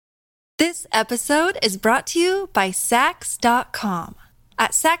This episode is brought to you by Sax.com.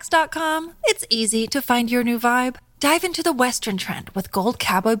 At Sax.com, it's easy to find your new vibe. Dive into the Western trend with gold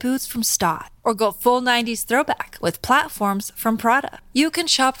cowboy boots from Stott, or go full 90s throwback with platforms from Prada. You can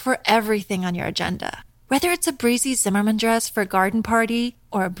shop for everything on your agenda, whether it's a breezy Zimmermann dress for a garden party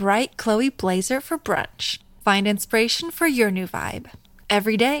or a bright Chloe blazer for brunch. Find inspiration for your new vibe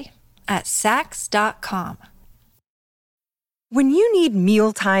every day at Sax.com. When you need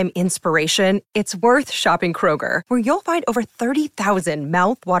mealtime inspiration, it's worth shopping Kroger, where you'll find over 30,000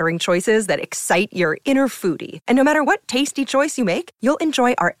 mouth-watering choices that excite your inner foodie. And no matter what tasty choice you make, you'll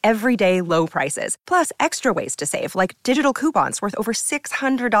enjoy our everyday low prices, plus extra ways to save, like digital coupons worth over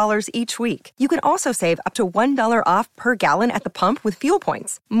 $600 each week. You can also save up to $1 off per gallon at the pump with fuel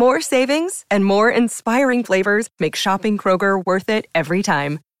points. More savings and more inspiring flavors make shopping Kroger worth it every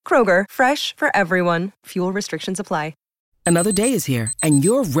time. Kroger, fresh for everyone. Fuel restrictions apply. Another day is here, and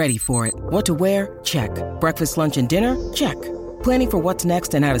you're ready for it. What to wear? Check. Breakfast, lunch, and dinner? Check. Planning for what's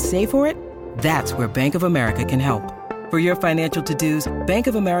next and how to save for it? That's where Bank of America can help. For your financial to-dos, Bank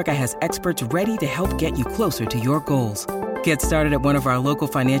of America has experts ready to help get you closer to your goals. Get started at one of our local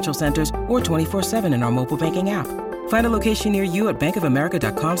financial centers or 24/7 in our mobile banking app. Find a location near you at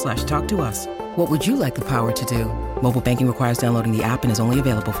bankofamerica.com/talktous. What would you like the power to do? Mobile banking requires downloading the app and is only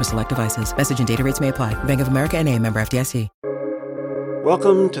available for select devices. Message and data rates may apply. Bank of America N.A., member FDIC.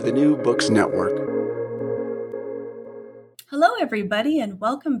 Welcome to the New Books Network. Hello, everybody, and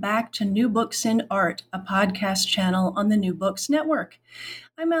welcome back to New Books in Art, a podcast channel on the New Books Network.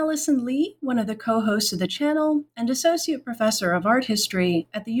 I'm Allison Lee, one of the co-hosts of the channel and Associate Professor of Art History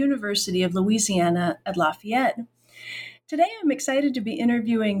at the University of Louisiana at Lafayette. Today, I'm excited to be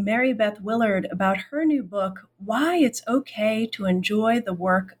interviewing Mary Beth Willard about her new book, Why It's Okay to Enjoy the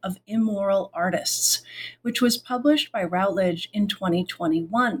Work of Immoral Artists, which was published by Routledge in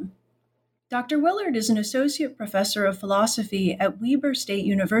 2021. Dr. Willard is an associate professor of philosophy at Weber State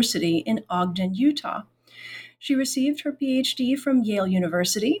University in Ogden, Utah. She received her PhD from Yale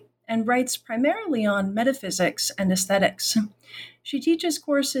University and writes primarily on metaphysics and aesthetics. She teaches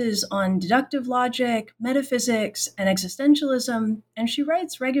courses on deductive logic, metaphysics, and existentialism, and she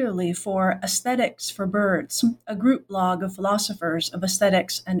writes regularly for Aesthetics for Birds, a group blog of philosophers of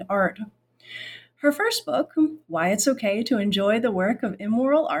aesthetics and art. Her first book, Why It's Okay to Enjoy the Work of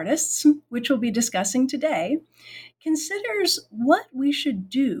Immoral Artists, which we'll be discussing today, considers what we should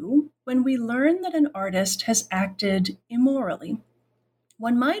do when we learn that an artist has acted immorally.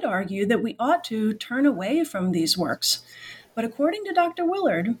 One might argue that we ought to turn away from these works, but according to Dr.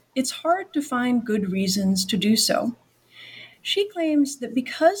 Willard, it's hard to find good reasons to do so. She claims that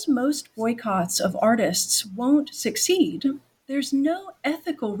because most boycotts of artists won't succeed, there's no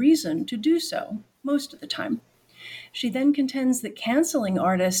ethical reason to do so most of the time. She then contends that canceling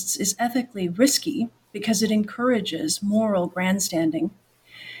artists is ethically risky because it encourages moral grandstanding.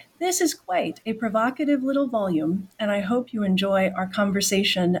 This is quite a provocative little volume, and I hope you enjoy our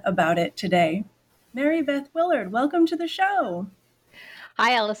conversation about it today. Mary Beth Willard, welcome to the show.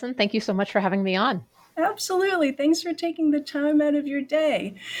 Hi, Allison. Thank you so much for having me on. Absolutely. Thanks for taking the time out of your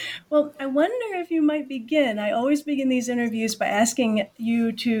day. Well, I wonder if you might begin. I always begin these interviews by asking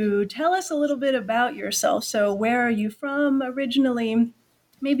you to tell us a little bit about yourself. So where are you from originally?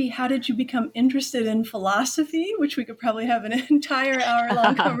 Maybe how did you become interested in philosophy, which we could probably have an entire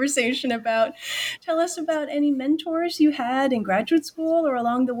hour-long conversation about. Tell us about any mentors you had in graduate school or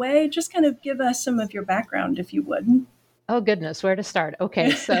along the way. Just kind of give us some of your background, if you would. Oh, goodness, where to start?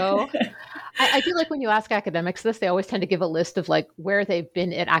 Okay, so I feel like when you ask academics this, they always tend to give a list of like where they've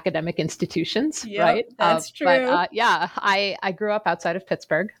been at academic institutions, Yep, right? That's true. But I grew up outside of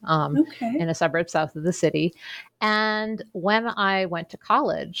Pittsburgh, in a suburb south of the city. And when I went to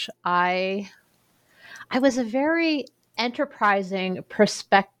college, I was a very enterprising,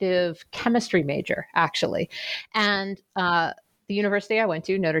 prospective chemistry major, actually. And the university I went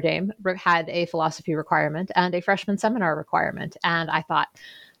to, Notre Dame, had a philosophy requirement and a freshman seminar requirement. And I thought,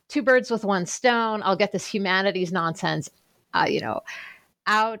 two birds with one stone, I'll get this humanities nonsense,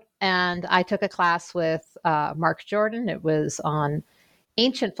 out. And I took a class with Mark Jordan. It was on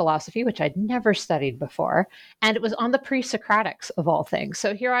ancient philosophy, which I'd never studied before. And it was on the pre-Socratics of all things.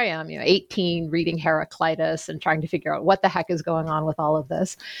 So here I am, 18, reading Heraclitus and trying to figure out what the heck is going on with all of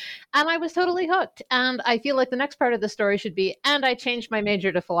this. And I was totally hooked. And I feel like the next part of the story should be, and I changed my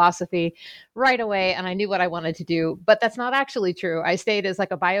major to philosophy right away. And I knew what I wanted to do, but that's not actually true. I stayed as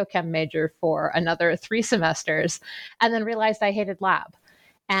like a biochem major for another 3 semesters and then realized I hated lab.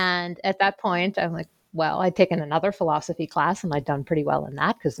 And at that point, I'm like, well. I'd taken another philosophy class and I'd done pretty well in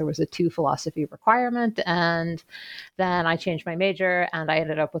that because there was a 2 philosophy requirement. And then I changed my major and I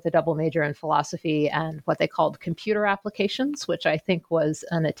ended up with a double major in philosophy and what they called computer applications, which I think was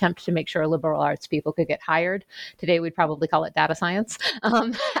an attempt to make sure liberal arts people could get hired. Today, we'd probably call it data science.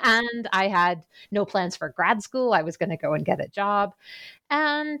 And I had no plans for grad school. I was going to go and get a job.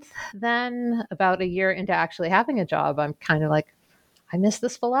 And then about a year into actually having a job, I'm kind of like, I miss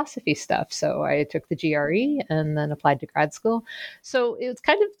this philosophy stuff. So I took the GRE and then applied to grad school. So it was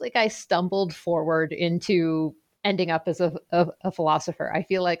kind of like I stumbled forward into ending up as a philosopher. I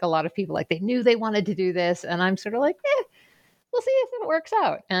feel like a lot of people, like they knew they wanted to do this. And I'm sort of like, we'll see if it works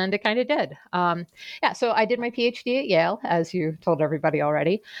out. And it kind of did. So I did my PhD at Yale, as you told everybody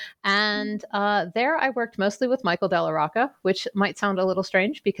already. And there I worked mostly with Michael Della Rocca, which might sound a little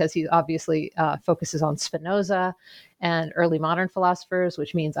strange because he obviously focuses on Spinoza and early modern philosophers,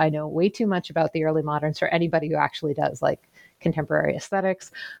 which means I know way too much about the early moderns for anybody who actually does like contemporary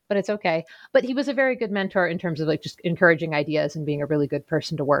aesthetics, but it's okay. But he was a very good mentor in terms of like just encouraging ideas and being a really good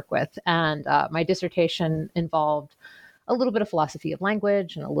person to work with. And my dissertation involved a little bit of philosophy of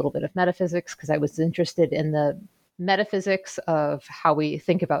language and a little bit of metaphysics because I was interested in the metaphysics of how we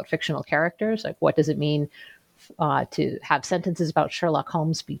think about fictional characters. Like, what does it mean to have sentences about Sherlock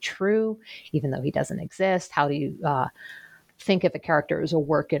Holmes be true, even though he doesn't exist? How do you think of a character as a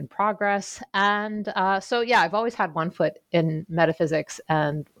work in progress? And I've always had one foot in metaphysics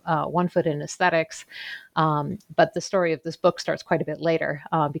and one foot in aesthetics. But the story of this book starts quite a bit later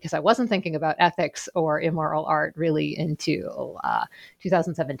because I wasn't thinking about ethics or immoral art really until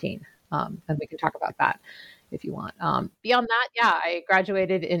 2017. And we can talk about that if you want. Beyond that, I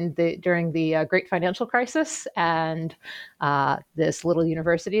graduated during the Great Financial Crisis, and this little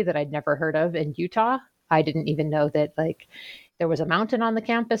university that I'd never heard of in Utah. I didn't even know that there was a mountain on the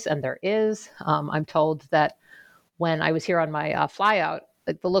campus, and there is. I'm told that when I was here on my flyout,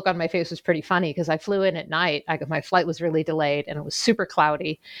 the look on my face was pretty funny because I flew in at night. My flight was really delayed and it was super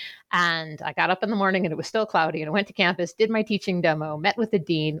cloudy. And I got up in the morning and it was still cloudy. And I went to campus, did my teaching demo, met with the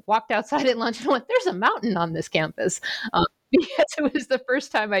dean, walked outside at lunch and went, there's a mountain on this campus. Because it was the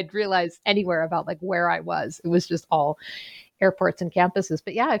first time I'd realized anywhere about where I was. It was just all airports and campuses.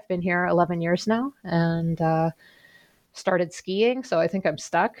 But I've been here 11 years now and started skiing. So I think I'm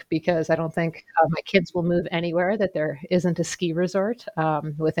stuck because I don't think my kids will move anywhere that there isn't a ski resort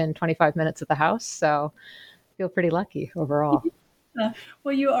within 25 minutes of the house. So I feel pretty lucky overall.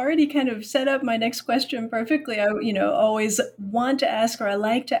 Well, you already kind of set up my next question perfectly. I, always want to ask, or I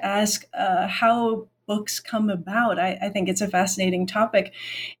like to ask, how books come about. I think it's a fascinating topic.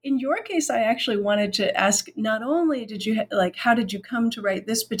 In your case, I actually wanted to ask, not only did you how did you come to write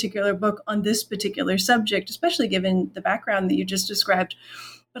this particular book on this particular subject, especially given the background that you just described,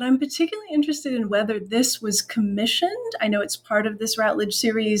 but I'm particularly interested in whether this was commissioned. I know it's part of this Routledge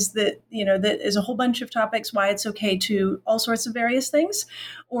series that is a whole bunch of topics, why it's okay to all sorts of various things,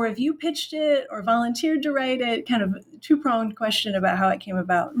 or if you pitched it or volunteered to write it. Kind of two-pronged question about how it came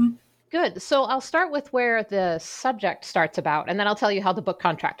about. Good. So I'll start with where the subject starts about, and then I'll tell you how the book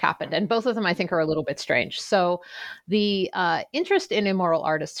contract happened. And both of them, I think, are a little bit strange. So the interest in immoral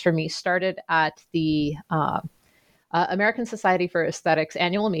artists for me started at the American Society for Aesthetics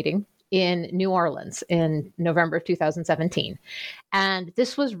annual meeting in New Orleans in November of 2017. And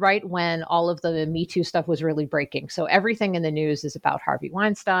this was right when all of the Me Too stuff was really breaking. So everything in the news is about Harvey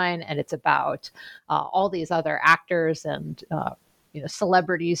Weinstein, and it's about all these other actors and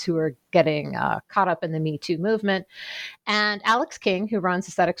celebrities who are getting caught up in the Me Too movement. And Alex King, who runs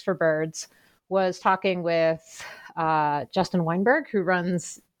Aesthetics for Birds, was talking with Justin Weinberg, who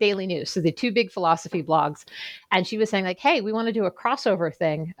runs Daily News, so the two big philosophy blogs. And she was saying hey, we want to do a crossover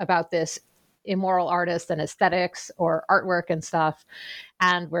thing about this immoral artist and aesthetics or artwork and stuff.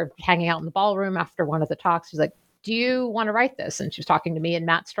 And we're hanging out in the ballroom after one of the talks. She's like, do you want to write this? And she was talking to me and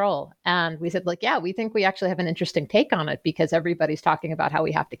Matt Stroll. And we said, we think we actually have an interesting take on it because everybody's talking about how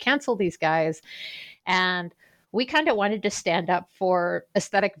we have to cancel these guys. And we kind of wanted to stand up for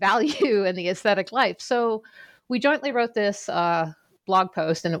aesthetic value and the aesthetic life. So we jointly wrote this blog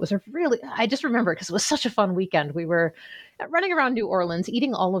post, and it was I just remember because it was such a fun weekend. We were running around New Orleans,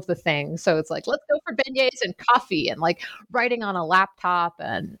 eating all of the things. So it's let's go for beignets and coffee and writing on a laptop.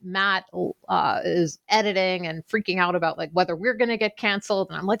 And Matt is editing and freaking out about whether we're going to get canceled.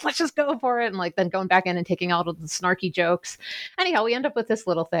 And I'm let's just go for it. And then going back in and taking out all the snarky jokes. Anyhow, we end up with this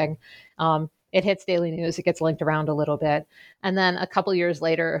little thing. it hits daily news, it gets linked around a little bit. And then a couple years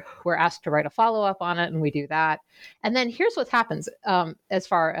later, we're asked to write a follow-up on it, and we do that. And then here's what happens as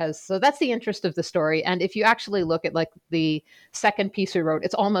far as, so that's the interest of the story. And if you actually look at like the second piece we wrote,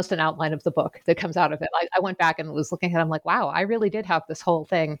 it's almost an outline of the book that comes out of it. I went back and was looking at it, I'm like, wow, I really did have this whole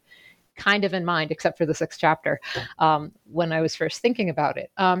thing kind of in mind, except for the 6th chapter when I was first thinking about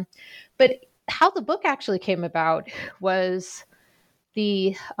it. But how the book actually came about was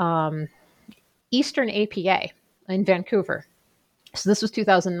the Eastern APA in Vancouver. So this was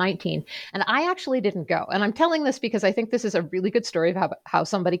 2019, and I actually didn't go. And I'm telling this because I think this is a really good story of how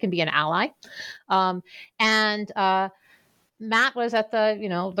somebody can be an ally. And Matt was at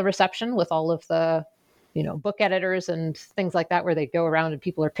the reception with all of the book editors and things like that, where they go around and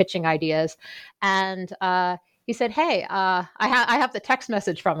people are pitching ideas. And he said, hey, I have the text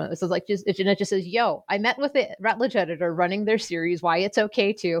message from him. This is like, it just says, yo, I met with the Routledge editor running their series, Why It's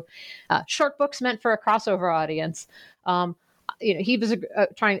Okay To. Short books meant for a crossover audience. He was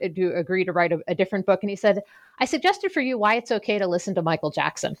trying to agree to write a different book. And he said, I suggested for you Why It's Okay to Listen to Michael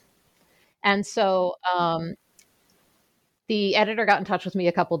Jackson. And so the editor got in touch with me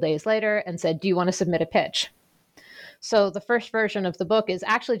a couple days later and said, do you want to submit a pitch? So the first version of the book is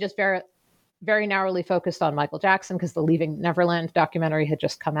actually just very, very narrowly focused on Michael Jackson, because the Leaving Neverland documentary had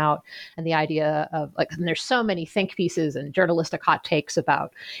just come out. And the idea of and there's so many think pieces and journalistic hot takes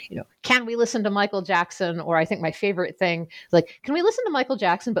about, can we listen to Michael Jackson? Or I think my favorite thing is can we listen to Michael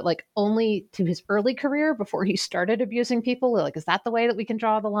Jackson, but only to his early career before he started abusing people? Is that the way that we can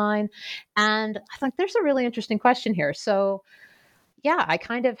draw the line? And I think there's a really interesting question here. So yeah, I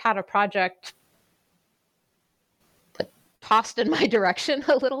kind of had a project tossed in my direction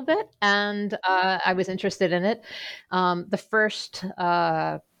a little bit, and I was interested in it. The first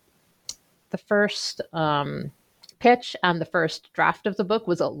pitch and the first draft of the book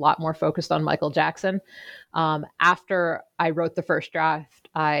was a lot more focused on Michael Jackson. After I wrote the first draft,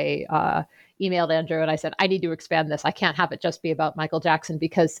 I emailed Andrew and I said, I need to expand this. I can't have it just be about Michael Jackson,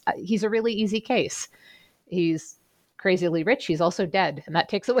 because he's a really easy case. He's crazily rich. He's also dead. And that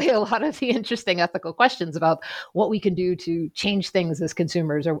takes away a lot of the interesting ethical questions about what we can do to change things as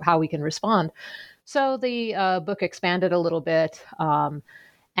consumers or how we can respond. So the book expanded a little bit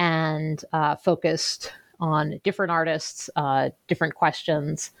and focused on different artists, different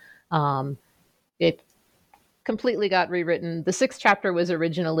questions. It completely got rewritten. The 6th chapter was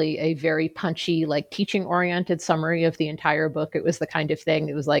originally a very punchy, teaching-oriented summary of the entire book. It was the kind of thing,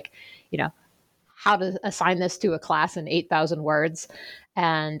 it was how to assign this to a class in 8,000 words.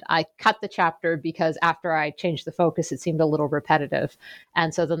 And I cut the chapter because after I changed the focus, it seemed a little repetitive.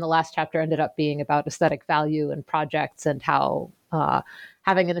 And so then the last chapter ended up being about aesthetic value and projects, and how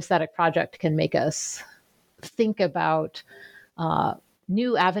having an aesthetic project can make us think about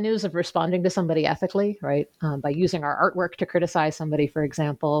new avenues of responding to somebody ethically, right? By using our artwork to criticize somebody, for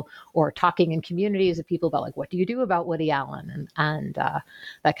example, or talking in communities of people about what do you do about Woody Allen and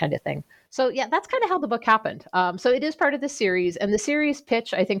that kind of thing. So yeah, that's kind of how the book happened. So it is part of the series, and the series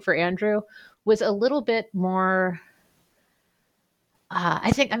pitch, I think, for Andrew was a little bit more,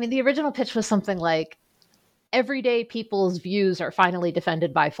 the original pitch was something like, everyday people's views are finally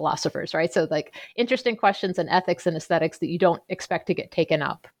defended by philosophers, right? So interesting questions in ethics and aesthetics that you don't expect to get taken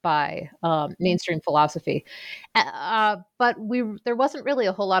up by mainstream philosophy. But there wasn't really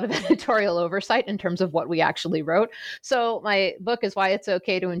a whole lot of editorial oversight in terms of what we actually wrote. So my book is Why It's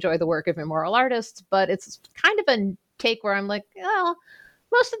Okay to Enjoy the Work of Immoral Artists, but it's kind of a take where I'm like, well,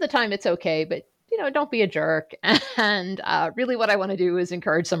 most of the time it's okay, but don't be a jerk. And really what I want to do is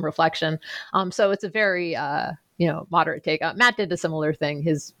encourage some reflection. So it's a very, moderate take. Matt did a similar thing.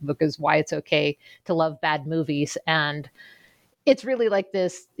 His book is Why It's Okay to Love Bad Movies. And it's really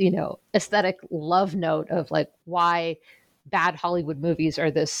this, aesthetic love note of why bad Hollywood movies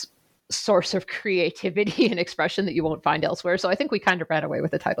are this source of creativity and expression that you won't find elsewhere. So I think we kind of ran away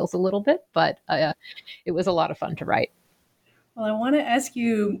with the titles a little bit, but it was a lot of fun to write. Well, I want to ask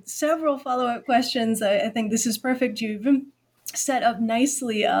you several follow-up questions. I think this is perfect. You've set up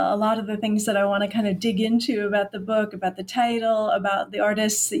nicely a lot of the things that I want to kind of dig into about the book, about the title, about the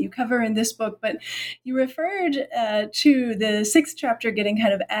artists that you cover in this book. But you referred to the 6th chapter getting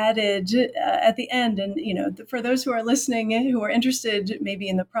kind of added at the end. And, for those who are listening, who are interested maybe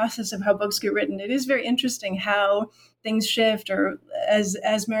in the process of how books get written, it is very interesting how things shift, or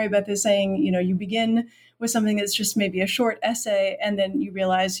as Mary Beth is saying, you begin with something that's just maybe a short essay, and then you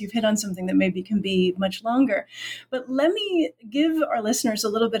realize you've hit on something that maybe can be much longer. But let me give our listeners a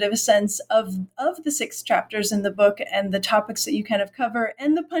little bit of a sense of the 6 chapters in the book and the topics that you kind of cover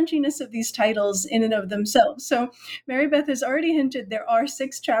and the punchiness of these titles in and of themselves. So Mary Beth has already hinted there are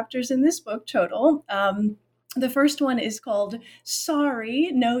 6 chapters in this book total. The first one is called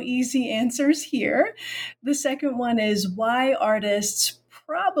Sorry, No Easy Answers Here. The second one is Why Artists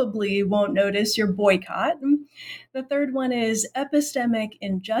Probably Won't Notice Your Boycott. The third one is Epistemic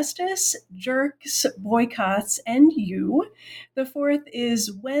Injustice, Jerks, Boycotts, and You. The fourth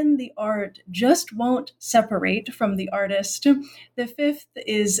is When the Art Just Won't Separate from the Artist. The fifth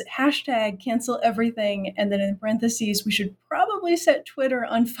is #cancel everything. And then in parentheses, we should probably set Twitter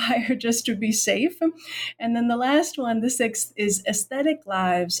on fire just to be safe. And then the last one, the sixth, is Aesthetic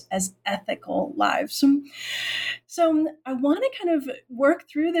Lives as Ethical Lives. So I want to kind of work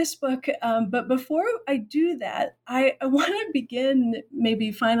through this book, but before I do that, I want to begin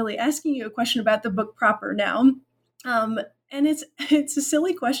maybe finally asking you a question about the book proper now. And it's a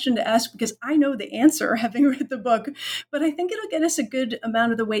silly question to ask because I know the answer having read the book, but I think it'll get us a good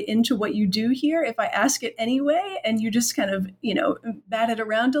amount of the way into what you do here if I ask it anyway, and you just kind of, bat it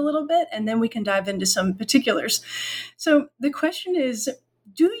around a little bit, and then we can dive into some particulars. So the question is,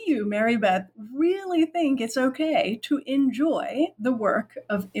 do you, Mary Beth, really think it's okay to enjoy the work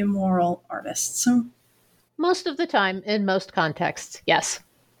of immoral artists? Most of the time, in most contexts, yes.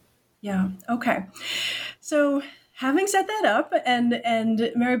 Yeah. Okay. So having set that up,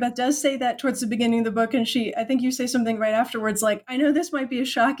 and Mary Beth does say that towards the beginning of the book, and I think you say something right afterwards, like, I know this might be a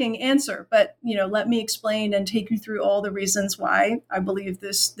shocking answer, but, let me explain and take you through all the reasons why I believe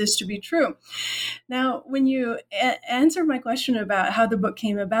this to be true. Now, when you answered my question about how the book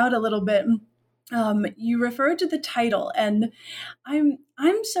came about a little bit, you referred to the title, and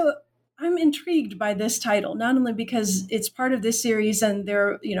I'm intrigued by this title, not only because it's part of this series and there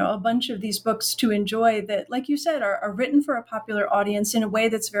are, a bunch of these books to enjoy that, like you said, are written for a popular audience in a way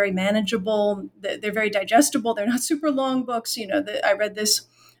that's very manageable. They're very digestible. They're not super long books. I read this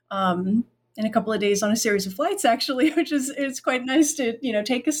in a couple of days on a series of flights, actually, which is, it's quite nice to,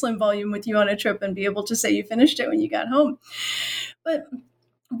 take a slim volume with you on a trip and be able to say you finished it when you got home. But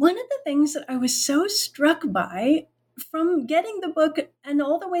one of the things that I was so struck by from getting the book and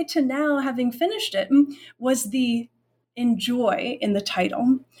all the way to now having finished it was the enjoy in the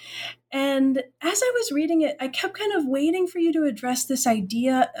title. And as I was reading it, I kept kind of waiting for you to address this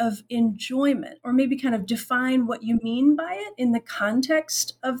idea of enjoyment, or maybe kind of define what you mean by it in the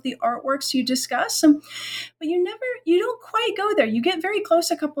context of the artworks you discuss. But you don't quite go there. You get very close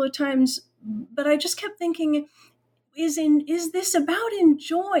a couple of times, but I just kept thinking, is this about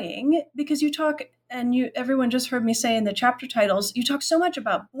enjoying? Because you talk, and everyone just heard me say in the chapter titles, you talk so much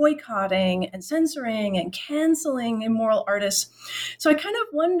about boycotting and censoring and canceling immoral artists. So I kind of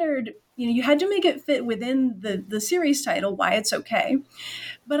wondered, you had to make it fit within the series title, Why It's Okay.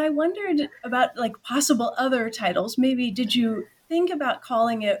 But I wondered about possible other titles. Maybe did you think about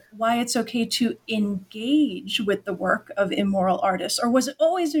calling it Why It's Okay to Engage with the Work of Immoral Artists, or was it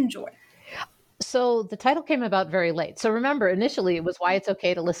always enjoy? So the title came about very late. So remember, initially it was Why It's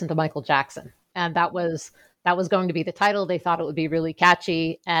Okay to Listen to Michael Jackson. And that was going to be the title. They thought it would be really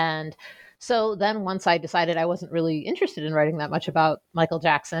catchy. And so then once I decided I wasn't really interested in writing that much about Michael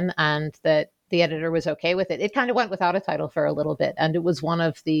Jackson and that the editor was okay with it, it kind of went without a title for a little bit. And it was one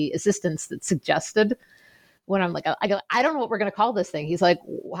of the assistants that suggested, when I'm like, I don't know what we're going to call this thing. He's like,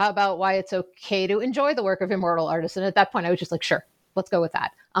 how about Why It's Okay to Enjoy the Work of Immortal Artists? And at that point I was just like, sure, let's go with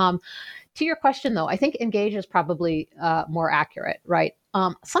that. To your question, though, I think engage is probably more accurate, right?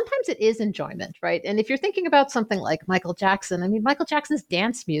 Sometimes it is enjoyment, right? And if you're thinking about something like Michael Jackson, I mean, Michael Jackson's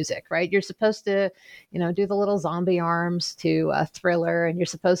dance music, right? You're supposed to, do the little zombie arms to Thriller, and you're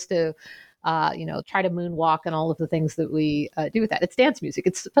supposed to, try to moonwalk and all of the things that we do with that. It's dance music.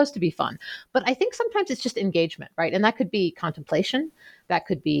 It's supposed to be fun. But I think sometimes it's just engagement, right? And that could be contemplation. That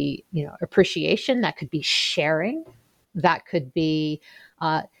could be, appreciation. That could be sharing. That could be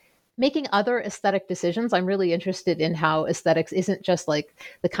making other aesthetic decisions. I'm really interested in how aesthetics isn't just like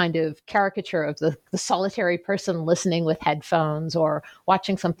the kind of caricature of the solitary person listening with headphones or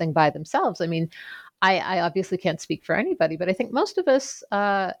watching something by themselves. I mean, I obviously can't speak for anybody, but I think most of us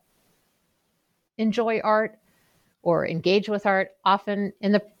enjoy art or engage with art often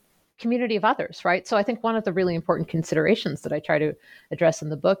in the community of others, right? So I think one of the really important considerations that I try to address in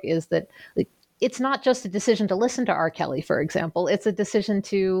the book is that it's not just a decision to listen to R. Kelly, for example. It's a decision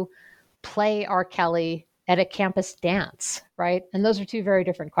to play R. Kelly at a campus dance, right? And those are two very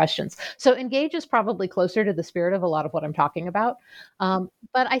different questions. So engage is probably closer to the spirit of a lot of what I'm talking about. But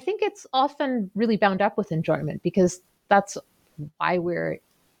I think it's often really bound up with enjoyment, because that's why we're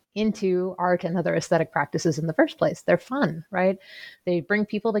into art and other aesthetic practices in the first place. They're fun, right? They bring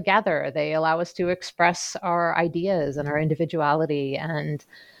people together. They allow us to express our ideas and our individuality and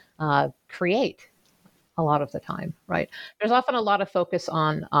create a lot of the time, right? There's often a lot of focus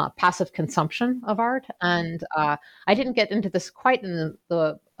on passive consumption of art. And I didn't get into this quite in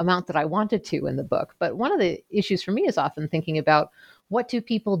the amount that I wanted to in the book. But one of the issues for me is often thinking about, what do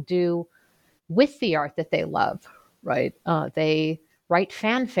people do with the art that they love, right? They write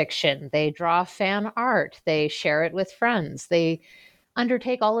fan fiction, they draw fan art, they share it with friends, they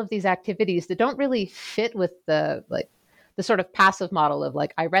undertake all of these activities that don't really fit with the sort of passive model of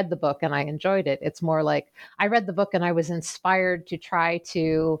like, I read the book and I enjoyed it. It's more like, I read the book and I was inspired to try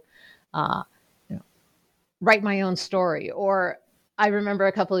to write my own story. Or I remember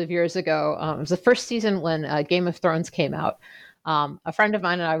a couple of years ago, it was the first season when Game of Thrones came out. A friend of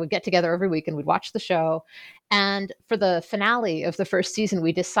mine and I would get together every week and we'd watch the show. And for the finale of the first season,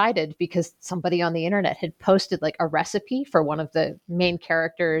 we decided, because somebody on the internet had posted like a recipe for one of the main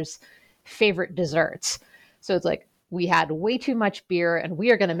characters' favorite desserts. So it's like, we had way too much beer and we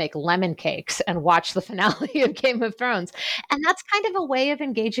are going to make lemon cakes and watch the finale of Game of Thrones. And that's kind of a way of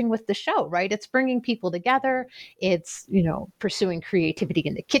engaging with the show, right? It's bringing people together. It's, pursuing creativity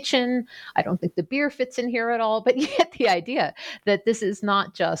in the kitchen. I don't think the beer fits in here at all, but you get the idea that this is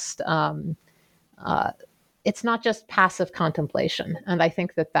not just, it's not just passive contemplation. And I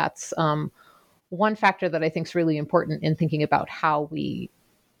think that that's one factor that I think is really important in thinking about how we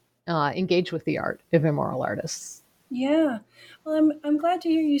engage with the art of immoral artists. Yeah. Well, I'm glad to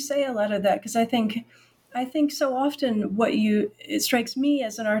hear you say a lot of that, because I think so often it strikes me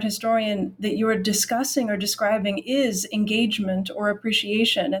as an art historian that you're discussing or describing is engagement or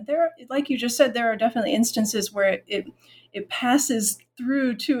appreciation. And there, like you just said, there are definitely instances where it passes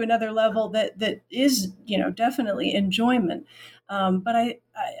through to another level that is, definitely enjoyment. But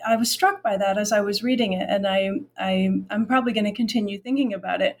I was struck by that as I was reading it, and I'm probably going to continue thinking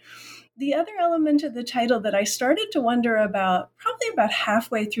about it. The other element of the title that I started to wonder about, probably about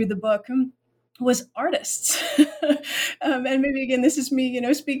halfway through the book, was artists. And maybe, again, this is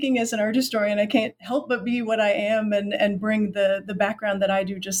me, speaking as an art historian. I can't help but be what I am and bring the background that I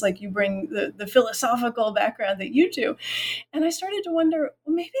do, just like you bring the philosophical background that you do. And I started to wonder,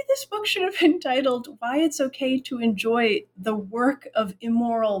 well, maybe this book should have been titled Why It's Okay to Enjoy the Work of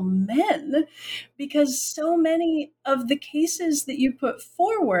Immoral Men, because so many of the cases that you put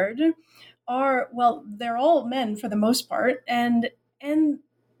forward are, well, they're all men for the most part, and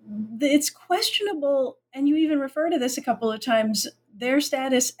it's questionable, and you even refer to this a couple of times, their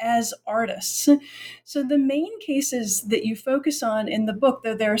status as artists. So the main cases that you focus on in the book,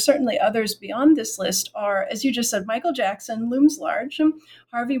 though there are certainly others beyond this list, are, as you just said, Michael Jackson looms large.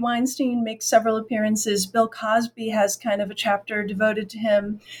 Harvey Weinstein makes several appearances. Bill Cosby has kind of a chapter devoted to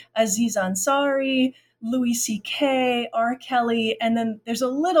him. Aziz Ansari, Louis C.K., R. Kelly, and then there's a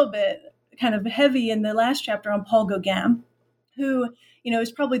little bit kind of heavy in the last chapter on Paul Gauguin, who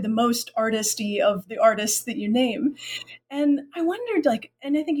is probably the most artisty of the artists that you name. And I wondered,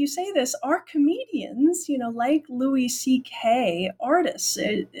 and I think you say this, are comedians, like Louis C.K., artists?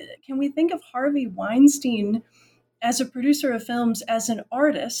 Can we think of Harvey Weinstein as a producer of films as an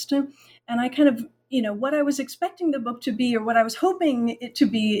artist? And I kind of, what I was expecting the book to be, or what I was hoping it to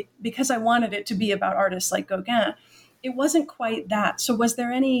be, because I wanted it to be about artists like Gauguin, it wasn't quite that. So was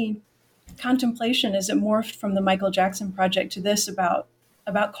there any contemplation as it morphed from the Michael Jackson project to this about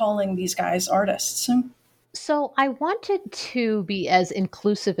calling these guys artists? So I wanted to be as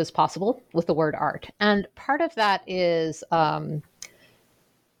inclusive as possible with the word art. And part of that is, because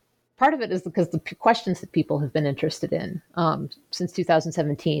the questions that people have been interested in since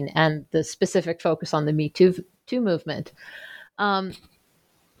 2017 and the specific focus on the Me Too movement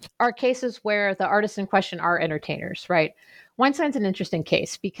are cases where the artists in question are entertainers, right? Weinstein's an interesting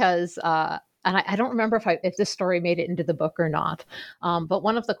case because, and I don't remember if this story made it into the book or not, but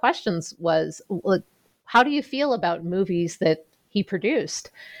one of the questions was, how do you feel about movies that he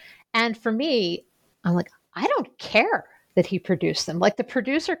produced? And for me, I'm like, I don't care that he produced them. Like, the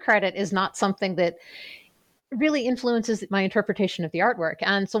producer credit is not something that really influences my interpretation of the artwork.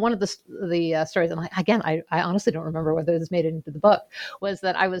 And so one of the stories, and I honestly don't remember whether this made it into the book, was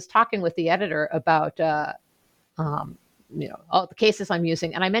that I was talking with the editor about all the cases I'm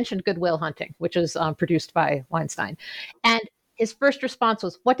using, and I mentioned Good Will Hunting, which is produced by Weinstein. And his first response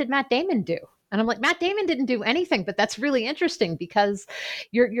was, "What did Matt Damon do?" And I'm like, Matt Damon didn't do anything, but that's really interesting because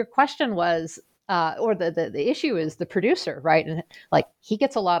your question was, or the issue is the producer, right? And like he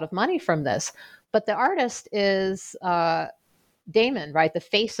gets a lot of money from this, but the artist is Damon, right? The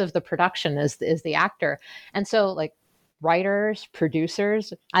face of the production is the actor. And so like writers,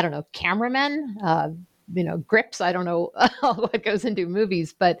 producers, I don't know, cameramen, grips, I don't know what goes into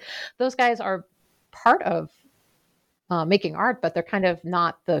movies, but those guys are part of making art, but they're kind of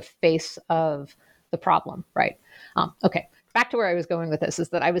not the face of the problem, right? Okay. Back to where I was going with this is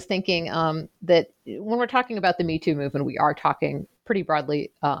that I was thinking that when we're talking about the Me Too movement, we are talking pretty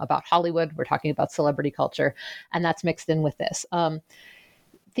broadly about Hollywood. We're talking about celebrity culture, and that's mixed in with this.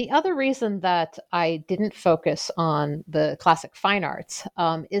 The other reason that I didn't focus on the classic fine arts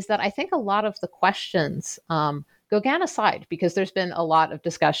is that I think a lot of the questions, Gauguin aside, because there's been a lot of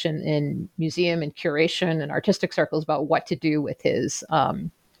discussion in museum and curation and artistic circles about what to do with his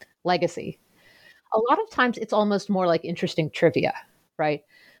legacy. A lot of times it's almost more like interesting trivia, right?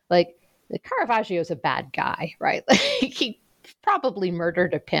 Like Caravaggio's a bad guy, right? Like he probably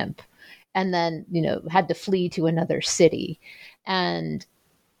murdered a pimp and then, had to flee to another city. And,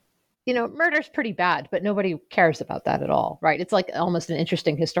 murder's pretty bad, but nobody cares about that at all, right? It's like almost an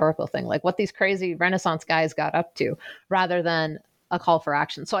interesting historical thing, like what these crazy Renaissance guys got up to rather than a call for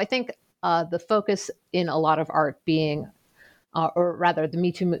action. So I think the focus in a lot of art being or rather the Me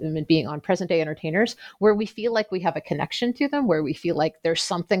Too movement being on present day entertainers, where we feel like we have a connection to them, where we feel like there's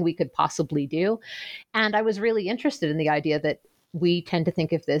something we could possibly do. And I was really interested in the idea that we tend to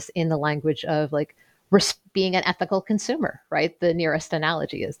think of this in the language of like being an ethical consumer, right? The nearest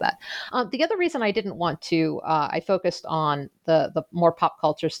analogy is that. The other reason I didn't want to, I focused on the more pop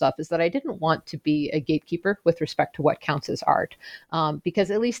culture stuff is that I didn't want to be a gatekeeper with respect to what counts as art.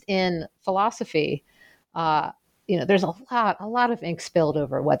 Because at least in philosophy, there's a lot of ink spilled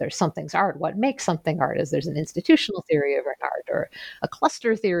over whether something's art. What makes something art is there's an institutional theory of an art or a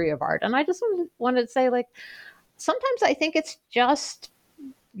cluster theory of art. And I just wanted to say, like, sometimes I think it's just,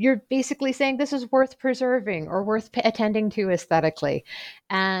 you're basically saying this is worth preserving or worth attending to aesthetically.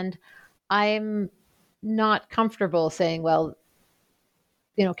 And I'm not comfortable saying, well,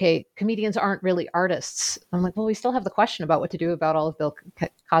 okay, comedians aren't really artists. I'm like, well, we still have the question about what to do about all of Bill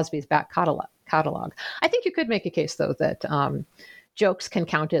Cosby's back catalog. I think you could make a case, though, that jokes can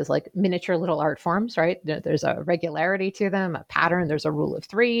count as like miniature little art forms, right? There's a regularity to them, a pattern, there's a rule of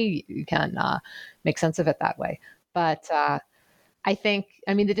three. You can make sense of it that way. But I think,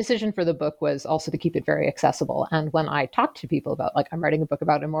 the decision for the book was also to keep it very accessible. And when I talked to people about, like, I'm writing a book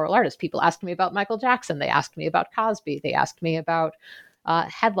about immoral artists, people asked me about Michael Jackson. They asked me about Cosby. They asked me about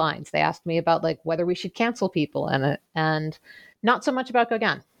headlines. They asked me about like whether we should cancel people and not so much about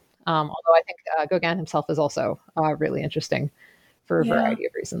Gauguin. Although I think Gauguin himself is also really interesting for a variety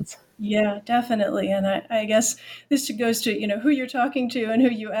of reasons. Yeah, definitely. And I guess this goes to, who you're talking to and who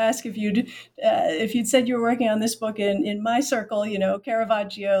you ask. If you'd said you were working on this book in my circle,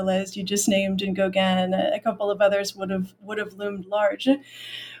 Caravaggio, as you just named, and Gauguin, a couple of others would have loomed large.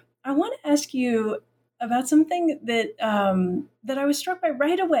 I want to ask you about something that I was struck by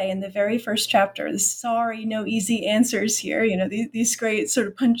right away in the very first chapter. Sorry, no easy answers here. These great sort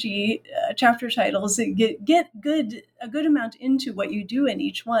of punchy chapter titles that get a good amount into what you do in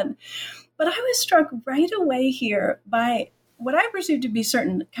each one. But I was struck right away here by what I perceive to be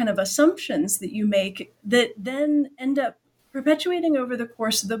certain kind of assumptions that you make that then end up perpetuating over the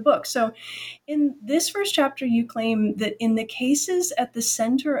course of the book. So in this first chapter, you claim that in the cases at the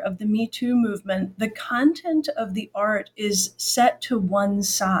center of the Me Too movement, the content of the art is set to one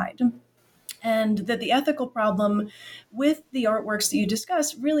side, and that the ethical problem with the artworks that you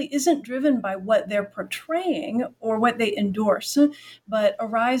discuss really isn't driven by what they're portraying or what they endorse, but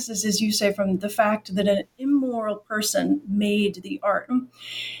arises, as you say, from the fact that an immoral person made the art. And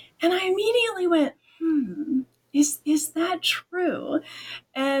I immediately went, Is that true?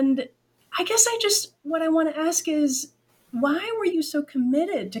 And I guess what I want to ask is, why were you so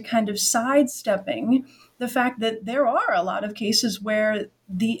committed to kind of sidestepping the fact that there are a lot of cases where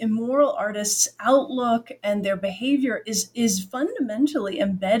the immoral artist's outlook and their behavior is fundamentally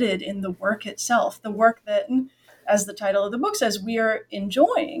embedded in the work itself, the work that, as the title of the book says, we are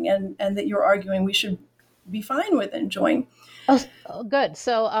enjoying and that you're arguing we should be fine with enjoying? Oh, good.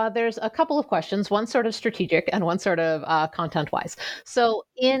 So there's a couple of questions, one sort of strategic and one sort of content-wise. So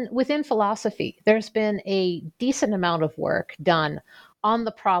within philosophy, there's been a decent amount of work done on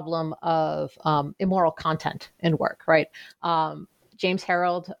the problem of immoral content in work, right? James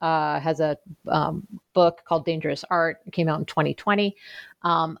Herold has a book called Dangerous Art. It came out in 2020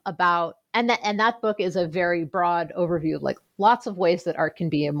 about and that book is a very broad overview of like lots of ways that art can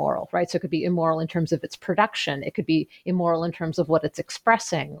be immoral, right? So it could be immoral in terms of its production. It could be immoral in terms of what it's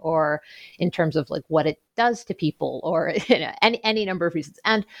expressing, or in terms of like what it does to people, or any number of reasons.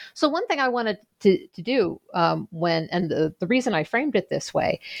 And so one thing I wanted to do the reason I framed it this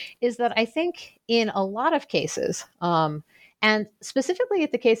way is that I think in a lot of cases, and specifically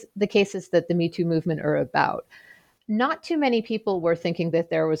at the cases that the Me Too movement are about, not too many people were thinking that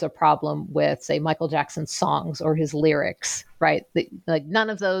there was a problem with, say, Michael Jackson's songs or his lyrics, right? Like none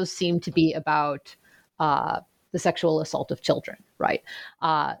of those seem to be about the sexual assault of children, right?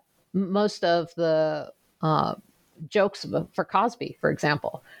 Most of the jokes for Cosby, for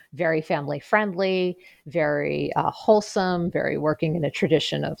example, very family friendly, very wholesome, very working in a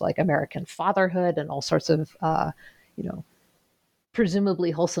tradition of like American fatherhood and all sorts of,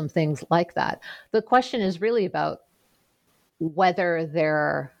 presumably wholesome things like that. The question is really about whether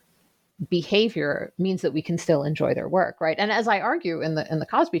their behavior means that we can still enjoy their work, right? And as I argue in the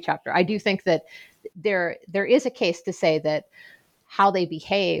Cosby chapter, I do think that there is a case to say that how they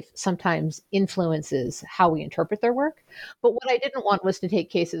behave sometimes influences how we interpret their work. But what I didn't want was to take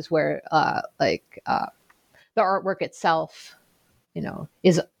cases where the artwork itself,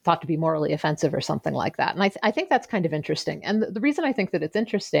 is thought to be morally offensive or something like that. And I think that's kind of interesting. And the reason I think that it's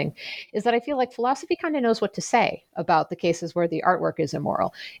interesting is that I feel like philosophy kind of knows what to say about the cases where the artwork is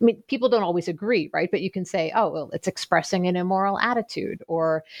immoral. I mean, people don't always agree, right? But you can say, oh, well, it's expressing an immoral attitude,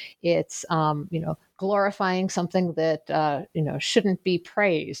 or it's, glorifying something that, shouldn't be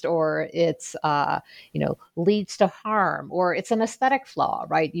praised, or it's, leads to harm, or it's an aesthetic flaw,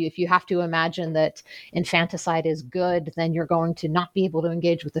 right? If you have to imagine that infanticide is good, then you're going to not be able to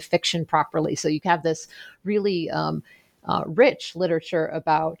engage with the fiction properly. So you have this really rich literature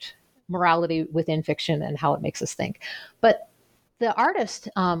about morality within fiction and how it makes us think. But the artist,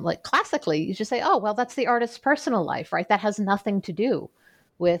 like classically, you just say, oh, well, that's the artist's personal life, right? That has nothing to do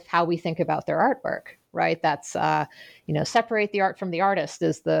with how we think about their artwork, right? That's, separate the art from the artist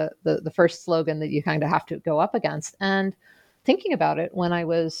is the first slogan that you kind of have to go up against. And thinking about it when I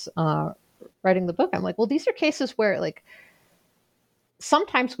was writing the book, I'm like, well, these are cases where like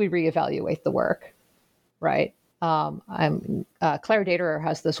sometimes we reevaluate the work, right? Claire Daterer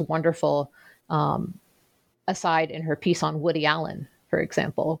has this wonderful aside in her piece on Woody Allen, for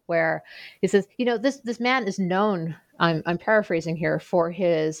example, where he says, this man is known, I'm paraphrasing here, for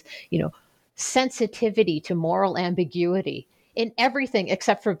his, sensitivity to moral ambiguity in everything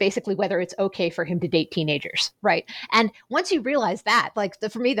except for basically whether it's okay for him to date teenagers, right? And once you realize that, like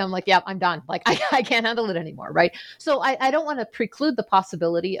for me, I'm like, yeah, I'm done. Like I can't handle it anymore, right? So I don't want to preclude the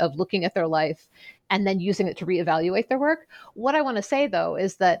possibility of looking at their life and then using it to reevaluate their work. What I want to say, though,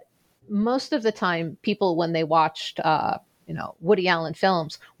 is that most of the time, people, when they watched, Woody Allen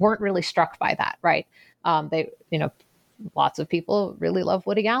films, weren't really struck by that, right? Lots of people really love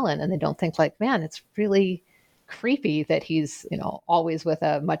Woody Allen, and they don't think like, man, it's really creepy that he's, always with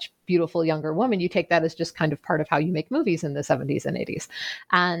a much beautiful younger woman. You take that as just kind of part of how you make movies in the 70s and 80s.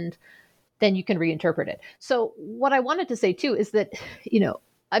 And then you can reinterpret it. So what I wanted to say too is that,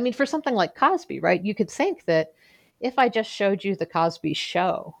 for something like Cosby, right, you could think that if I just showed you the Cosby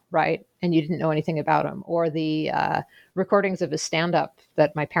Show, right, and you didn't know anything about him, or the recordings of his stand-up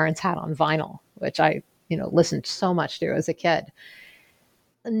that my parents had on vinyl, which I, listened so much to as a kid,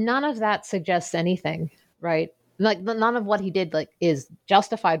 none of that suggests anything, right? Like none of what he did like is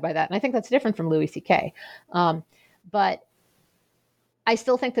justified by that. And I think that's different from Louis C.K. But I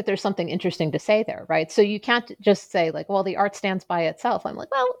still think that there's something interesting to say there, right? So you can't just say like, well, the art stands by itself. I'm like,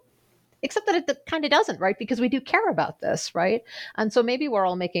 well, except that it kind of doesn't, right? Because we do care about this, right? And so maybe we're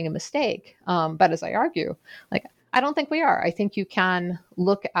all making a mistake. But as I argue, like, I don't think we are. I think you can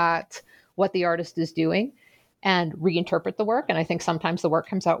look at what the artist is doing and reinterpret the work. And I think sometimes the work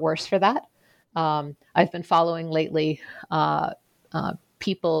comes out worse for that. I've been following lately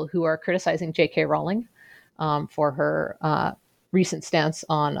people who are criticizing J.K. Rowling for her recent stance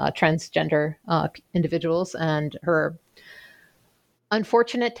on transgender individuals and her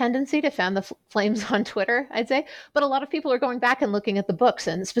unfortunate tendency to fan the flames on Twitter, I'd say. But a lot of people are going back and looking at the books,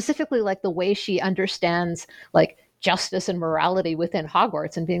 and specifically like the way she understands like justice and morality within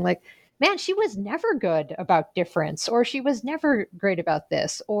Hogwarts, and being like, man, she was never good about difference, or she was never great about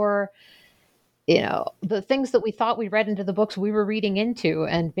this, or, the things that we thought we read into the books we were reading into,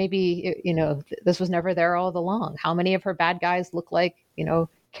 and maybe, this was never there all along. How many of her bad guys look like,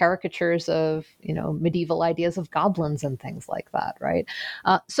 caricatures of, medieval ideas of goblins and things like that, right?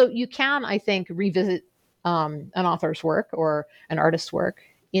 So you can, I think, revisit an author's work or an artist's work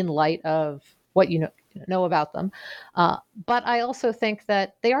in light of what know about them. But I also think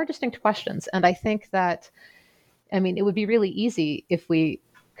that they are distinct questions. And I think that, it would be really easy if we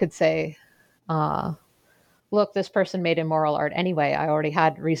could say, look, this person made immoral art anyway. I already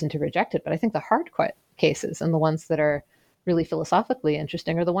had reason to reject it. But I think the hard cases and the ones that are really philosophically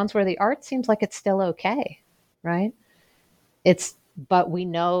interesting are the ones where the art seems like it's still okay, right? But we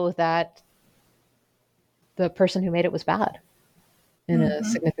know that the person who made it was bad in a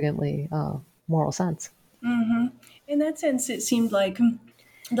significantly moral sense. In that sense, it seemed like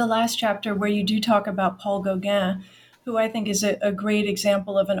the last chapter where you do talk about Paul Gauguin, who I think is a great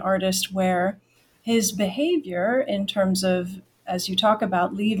example of an artist where his behavior in terms of, as you talk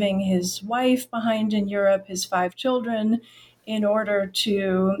about, leaving his wife behind in Europe, his 5 children, in order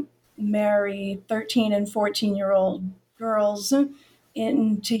to marry 13 and 14-year-old girls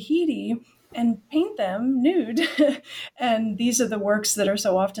in Tahiti and paint them nude. And these are the works that are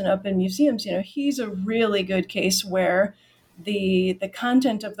so often up in museums. He's a really good case where the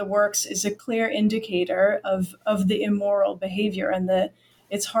content of the works is a clear indicator of the immoral behavior, and that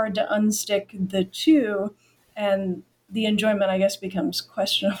it's hard to unstick the two, and the enjoyment, I guess, becomes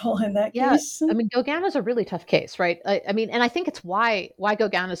questionable in that case. Gauguin is a really tough case, right? And I think it's why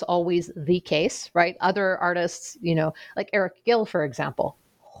Gauguin is always the case, right? Other artists, like Eric Gill, for example,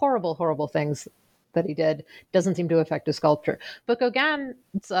 horrible things that he did, doesn't seem to affect his sculpture. But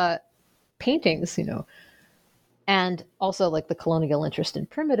Gauguin's paintings, and also like the colonial interest in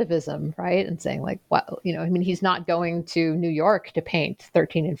primitivism, right? And saying like, well, he's not going to New York to paint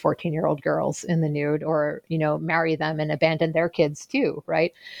 13 and 14-year-old girls in the nude or, marry them and abandon their kids too,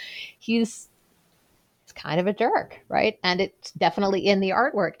 right? He's kind of a jerk, right? And it's definitely in the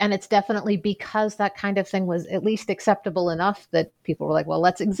artwork. And it's definitely because that kind of thing was at least acceptable enough that people were like, well,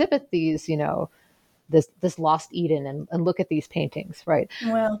 let's exhibit these, this lost Eden and look at these paintings, right?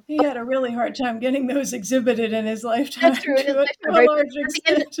 Well, he had a really hard time getting those exhibited in his lifetime. That's true. To a large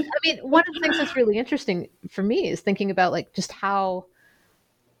extent. One of the things that's really interesting for me is thinking about like just how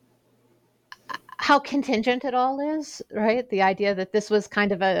contingent it all is, right? The idea that this was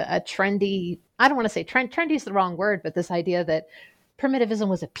kind of a trendy, I don't want to say trendy is the wrong word, but this idea that primitivism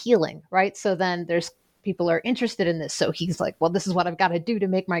was appealing, right? So then people are interested in this. So he's like, well, this is what I've got to do to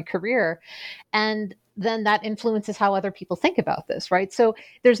make my career. And then that influences how other people think about this, right? So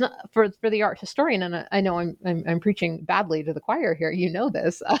there's not, for the art historian, and I know I'm preaching badly to the choir here,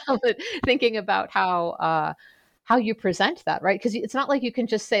 this, but thinking about how you present that, right? Because it's not like you can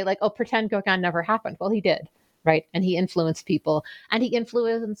just say like, oh, pretend Gauguin never happened. Well, he did, right? And he influenced people, and he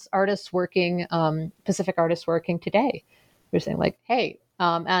influenced artists working, Pacific artists working today. They're saying like, hey,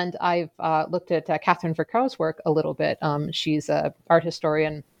 and I've looked at Catherine Vercoe's work a little bit. She's an art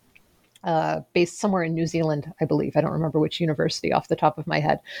historian based somewhere in New Zealand, I believe. I don't remember which university off the top of my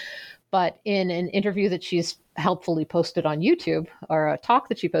head. But in an interview that she's helpfully posted on YouTube, or a talk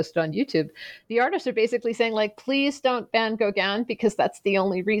that she posted on YouTube, the artists are basically saying like, please don't ban Gauguin, because that's the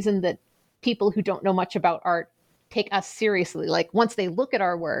only reason that people who don't know much about art take us seriously. Like once they look at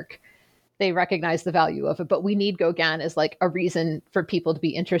our work, they recognize the value of it. But we need Gauguin as like a reason for people to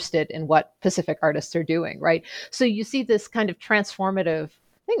be interested in what Pacific artists are doing, right? So you see this kind of transformative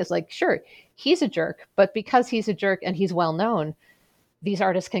thing. It's like, sure, he's a jerk, but because he's a jerk and he's well known, these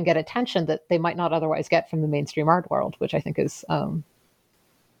artists can get attention that they might not otherwise get from the mainstream art world, which I think is an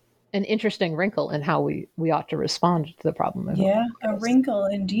interesting wrinkle in how we ought to respond to the problem. Yeah, a wrinkle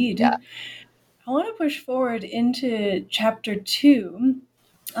indeed. Yeah. I want to push forward into chapter 2,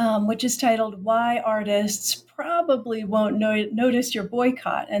 which is titled Why Artists Probably Won't Notice Your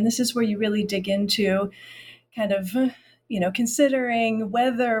Boycott. And this is where you really dig into kind of, considering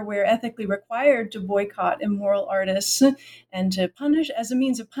whether we're ethically required to boycott immoral artists and to punish as a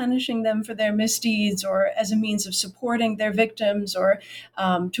means of punishing them for their misdeeds, or as a means of supporting their victims, or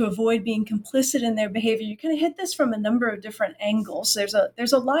to avoid being complicit in their behavior. You kind of hit this from a number of different angles.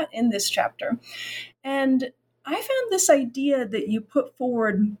 There's a lot in this chapter. And I found this idea that you put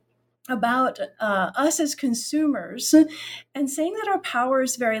forward about us as consumers and saying that our power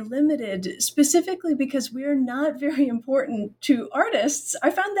is very limited, specifically because we're not very important to artists. I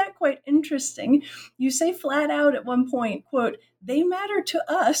found that quite interesting. You say flat out at one point, quote, "They matter to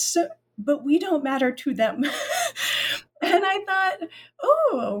us, but we don't matter to them." And I thought,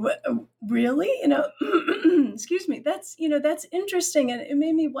 oh, really? Excuse me. That's interesting. And it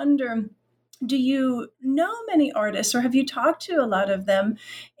made me wonder, Do you know many artists, or have you talked to a lot of them?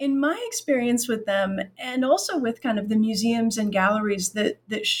 In my experience with them, and also with kind of the museums and galleries that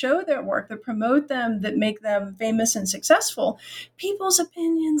show their work, that promote them, that make them famous and successful, people's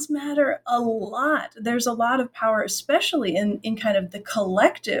opinions matter a lot. There's a lot of power, especially in kind of the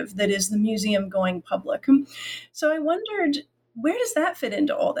collective that is the museum going public. So I wondered, where does that fit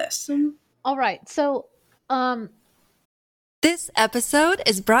into all this? All right. So, This episode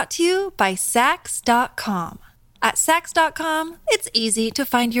is brought to you by Saks.com. At Saks.com, it's easy to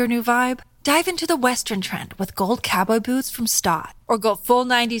find your new vibe. Dive into the Western trend with gold cowboy boots from Stott, or go full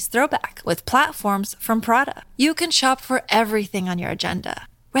 90s throwback with platforms from Prada. You can shop for everything on your agenda,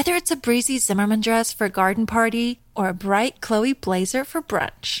 whether it's a breezy Zimmermann dress for a garden party or a bright Chloe blazer for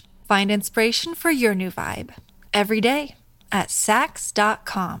brunch. Find inspiration for your new vibe every day at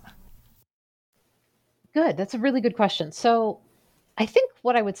Saks.com. Good. That's a really good question. So I think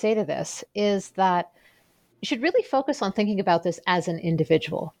what I would say to this is that you should really focus on thinking about this as an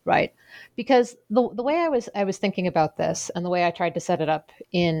individual, right? Because the way I was thinking about this, and the way I tried to set it up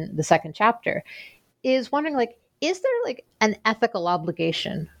in the second chapter, is wondering, like, is there like an ethical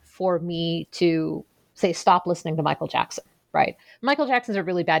obligation for me to say stop listening to Michael Jackson, right? Michael Jackson's a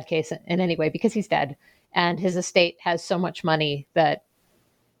really bad case in any way because he's dead, and his estate has so much money that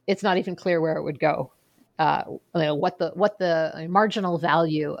it's not even clear where it would go. What the marginal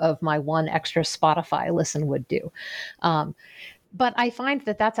value of my one extra Spotify listen would do. But I find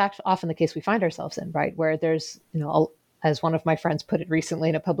that that's actually often the case we find ourselves in, right? Where there's, as one of my friends put it recently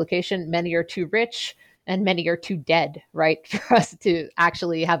in a publication, many are too rich and many are too dead, right? For us to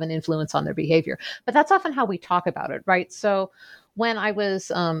actually have an influence on their behavior. But that's often how we talk about it, right? So when I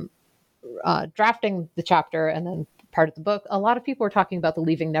was drafting the chapter and then part of the book, a lot of people were talking about the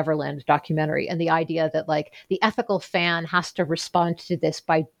Leaving Neverland documentary and the idea that like the ethical fan has to respond to this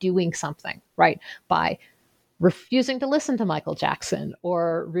by doing something, right? By refusing to listen to Michael Jackson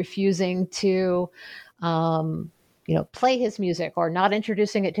or refusing to, play his music or not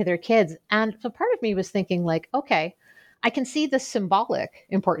introducing it to their kids. And so part of me was thinking like, okay, I can see the symbolic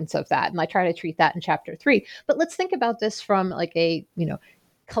importance of that. And I try to treat that in chapter 3, but let's think about this from like a,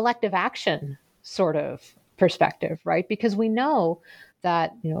 collective action sort of perspective, right? Because we know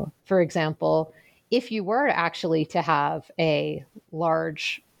that, for example, if you were actually to have a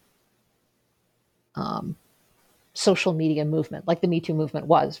large social media movement, like the Me Too movement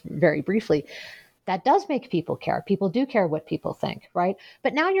was very briefly, that does make people care. People do care what people think, right?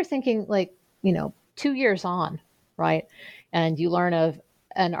 But now you're thinking like, 2 years on, right? And you learn of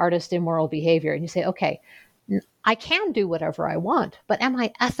an artist's immoral behavior and you say, okay, I can do whatever I want, but am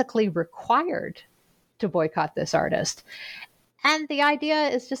I ethically required to boycott this artist? And the idea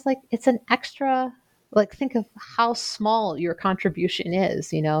is just like, it's an extra, like, think of how small your contribution is,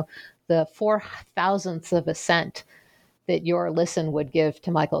 the 4,000th of a cent that your listen would give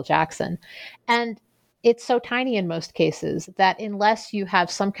to Michael Jackson. And it's so tiny in most cases that unless you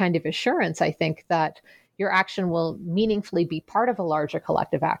have some kind of assurance, I think that your action will meaningfully be part of a larger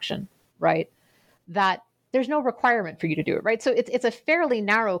collective action, right? That there's no requirement for you to do it, right? So it's a fairly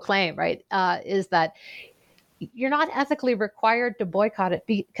narrow claim, right? Is that you're not ethically required to boycott it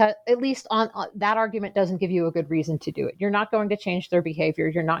because at least on that argument doesn't give you a good reason to do it. You're not going to change their behavior.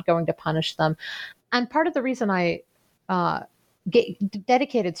 You're not going to punish them. And part of the reason I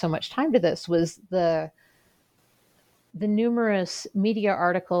dedicated so much time to this was the numerous media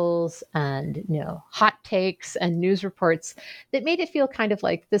articles and hot takes and news reports that made it feel kind of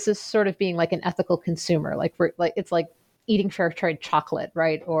like this is sort of being like an ethical consumer, it's like eating fair trade chocolate,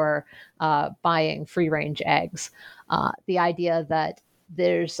 right? Or buying free range eggs. The idea that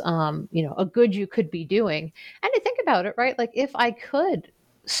there's a good you could be doing. And to think about it, right? Like if I could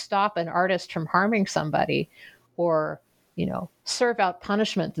stop an artist from harming somebody or serve out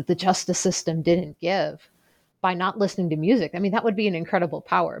punishment that the justice system didn't give by not listening to music, I mean, that would be an incredible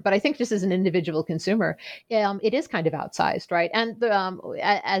power. But I think just as an individual consumer, it is kind of outsized, right? And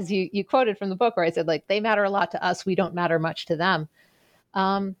as you quoted from the book where I said, like, they matter a lot to us, we don't matter much to them.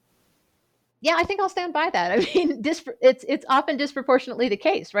 Yeah, I think I'll stand by that. I mean, it's often disproportionately the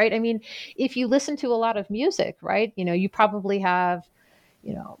case, right? I mean, if you listen to a lot of music, right, you probably have,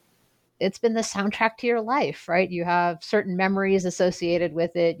 it's been the soundtrack to your life, right? You have certain memories associated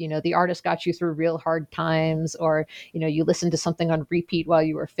with it. The artist got you through real hard times, or, you listened to something on repeat while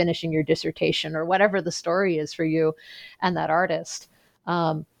you were finishing your dissertation, or whatever the story is for you and that artist.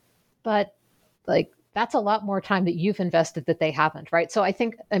 But like, that's a lot more time that you've invested that they haven't, right? So I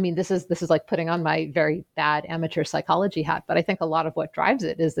think, this is like putting on my very bad amateur psychology hat, but I think a lot of what drives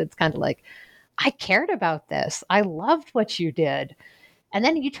it is it's kind of like, I cared about this. I loved what you did. and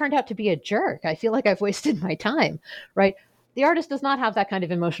then you turned out to be a jerk. I feel like I've wasted my time, right? The artist does not have that kind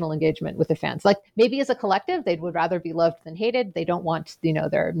of emotional engagement with their fans. Like maybe as a collective, they would rather be loved than hated. They don't want,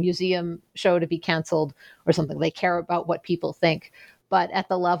 their museum show to be canceled or something. They care about what people think. But at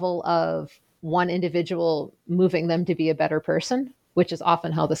the level of one individual moving them to be a better person, which is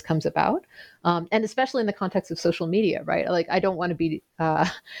often how this comes about. And especially in the context of social media, right? Like, I don't want to be, how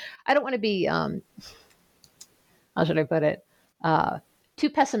should I put it? Too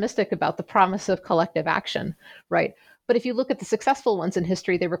pessimistic about the promise of collective action, right? But if you look at the successful ones in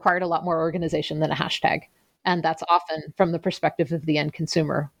history, they required a lot more organization than a hashtag. And that's often from the perspective of the end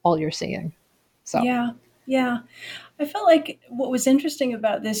consumer, all you're seeing. So Yeah. I felt like what was interesting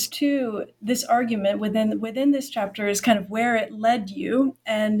about this too, this argument within this chapter is kind of where it led you.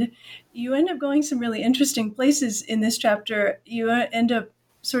 And you end up going some really interesting places in this chapter. You end up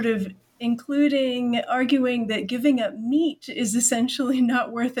sort of arguing that giving up meat is essentially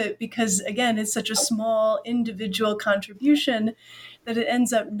not worth it because, again, it's such a small individual contribution that it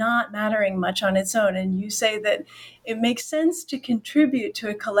ends up not mattering much on its own. And you say that it makes sense to contribute to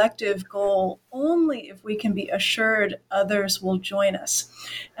a collective goal only if we can be assured others will join us.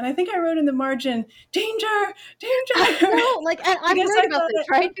 And I think I wrote in the margin, danger. No, I'm worried about this,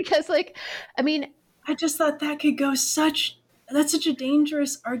 right? Because I just thought that could go that's such a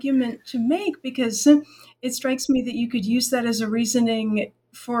dangerous argument to make because it strikes me that you could use that as a reasoning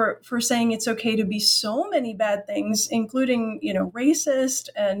for saying it's okay to be so many bad things, including, racist.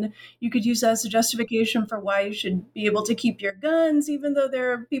 And you could use that as a justification for why you should be able to keep your guns, even though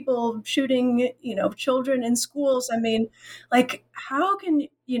there are people shooting, children in schools. I mean, how can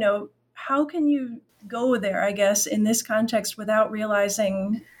you go there, I guess, in this context without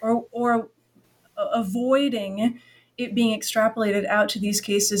realizing or avoiding it being extrapolated out to these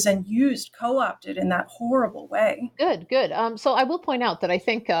cases and co-opted in that horrible way. Good. So I will point out that I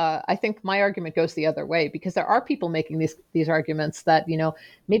think my argument goes the other way because there are people making these arguments that,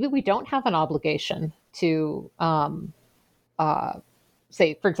 maybe we don't have an obligation to,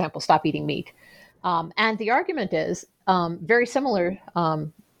 say, for example, stop eating meat. And the argument is very similar,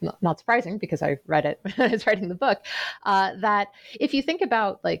 not surprising because I read it when I was writing the book, that if you think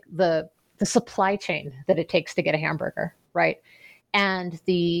about the supply chain that it takes to get a hamburger, right? And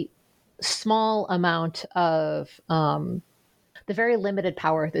the small amount of the very limited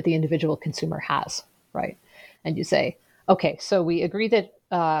power that the individual consumer has, right? And you say, okay, so we agree that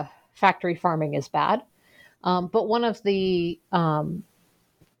factory farming is bad, but one of the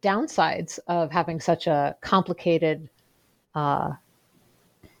downsides of having such a complicated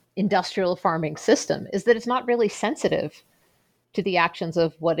industrial farming system is that it's not really sensitive to the actions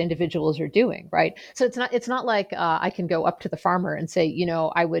of what individuals are doing, right? So it's not like I can go up to the farmer and say,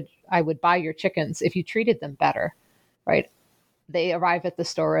 I would buy your chickens if you treated them better, right? They arrive at the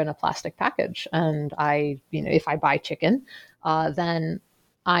store in a plastic package, and if I buy chicken, then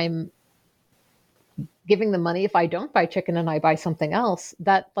I'm giving them money. If I don't buy chicken and I buy something else,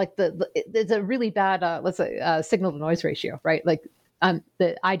 that it's a really bad let's say signal to noise ratio, right?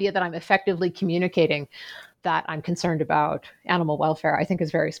 The idea that I'm effectively communicating that I'm concerned about animal welfare, I think is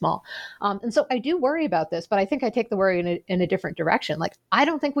very small. And so I do worry about this, but I think I take the worry in a different direction. I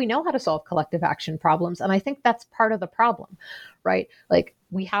don't think we know how to solve collective action problems. And I think that's part of the problem, right?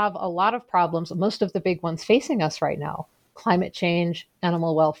 We have a lot of problems, most of the big ones facing us right now: climate change,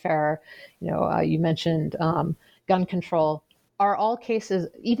 animal welfare, you mentioned gun control, are all cases,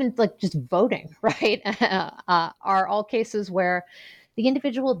 even just voting, right? Are all cases where the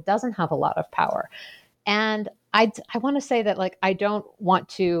individual doesn't have a lot of power. And I want to say that I don't want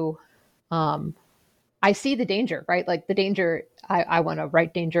to, I see the danger, right? The danger, I want to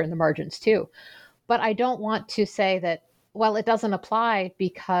write danger in the margins too, but I don't want to say that, well, it doesn't apply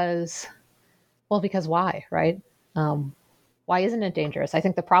because why, right? Why isn't it dangerous? I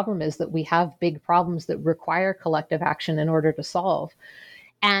think the problem is that we have big problems that require collective action in order to solve.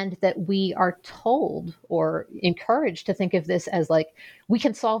 And that we are told or encouraged to think of this as we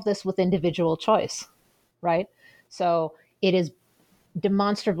can solve this with individual choice, right? So it is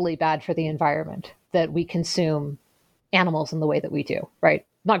demonstrably bad for the environment that we consume animals in the way that we do, right?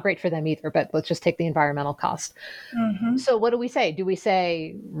 Not great for them either, but let's just take the environmental cost. Mm-hmm. So what do we say? Do we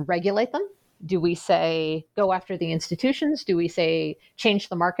say regulate them? Do we say go after the institutions? Do we say change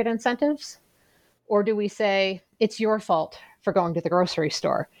the market incentives? Or do we say it's your fault for going to the grocery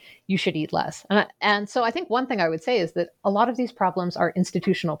store? You should eat less. And so I think one thing I would say is that a lot of these problems are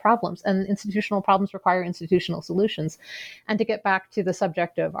institutional problems, and institutional problems require institutional solutions. And to get back to the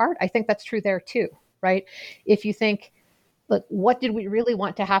subject of art, I think that's true there too, right? If you think, look, what did we really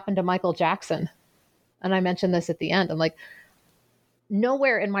want to happen to Michael Jackson? And I mentioned this at the end. I'm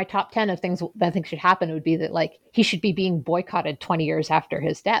nowhere in my top 10 of things that I think should happen would be that like he should be being boycotted 20 years after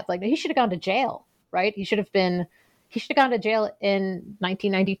his death. Like he should have gone to jail, right? He should have gone to jail in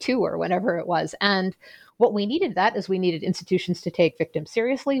 1992 or whenever it was. And what we needed we needed institutions to take victims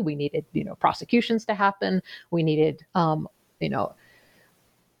seriously. We needed, prosecutions to happen. We needed,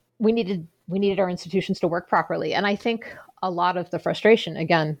 we needed our institutions to work properly. And I think a lot of the frustration,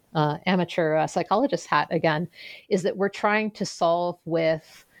 again, amateur psychologist hat again, is that we're trying to solve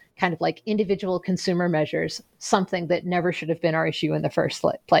with kind of like individual consumer measures, something that never should have been our issue in the first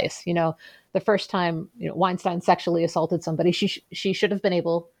place. The first time Weinstein sexually assaulted somebody, she should have been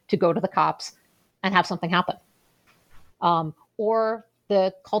able to go to the cops and have something happen. Or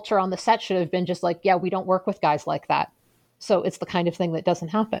the culture on the set should have been just like, yeah, we don't work with guys like that. So it's the kind of thing that doesn't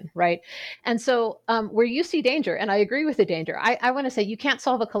happen, right? And so where you see danger, and I agree with the danger, I want to say you can't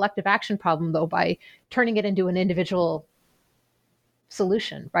solve a collective action problem, though, by turning it into an individual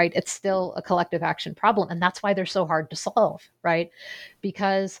solution, right? It's still a collective action problem. And that's why they're so hard to solve, right?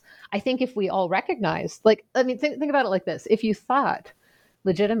 Because I think if we all recognize, think about it like this. If you thought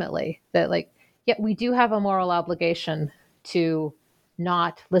legitimately that we do have a moral obligation to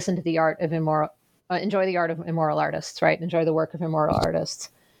not listen to the art of enjoy the art of immoral artists, right? Enjoy the work of immoral artists.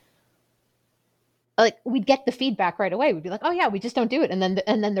 Like we'd get the feedback right away. We'd be like, oh yeah, we just don't do it. And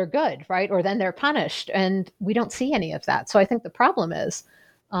then they're good, right? Or then they're punished. And we don't see any of that. So I think the problem is,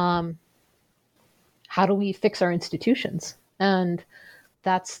 how do we fix our institutions? And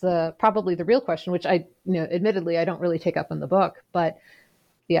that's probably the real question, which admittedly, I don't really take up in the book, but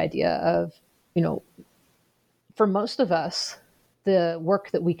the idea of, for most of us, the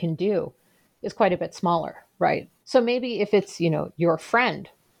work that we can do is quite a bit smaller, right? So maybe if it's, your friend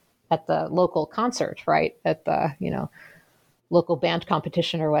at the local concert, right? At the, local band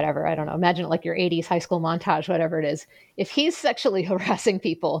competition or whatever, I don't know, imagine it like your 80s high school montage, whatever it is. If he's sexually harassing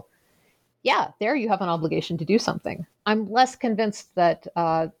people, yeah, there you have an obligation to do something. I'm less convinced that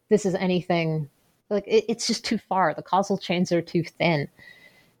this is anything, it's just too far. The causal chains are too thin.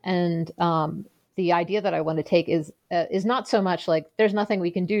 And the idea that I want to take is not so much like there's nothing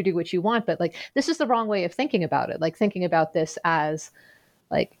we can do what you want, but like this is the wrong way of thinking about it. Like thinking about this as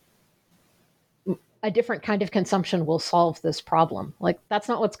like a different kind of consumption will solve this problem. Like that's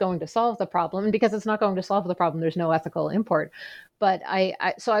not what's going to solve the problem. And because it's not going to solve the problem, there's no ethical import. But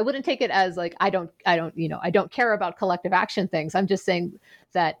so I wouldn't take it as like I don't care about collective action things. I'm just saying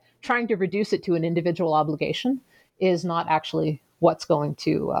that trying to reduce it to an individual obligation is not actually what's going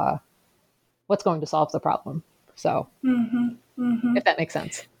to solve the problem. So if that makes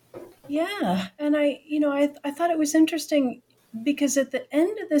sense. Yeah. And I thought it was interesting because at the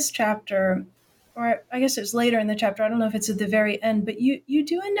end of this chapter, or I guess it's later in the chapter, I don't know if it's at the very end, but you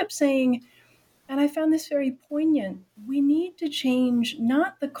do end up saying, and I found this very poignant, we need to change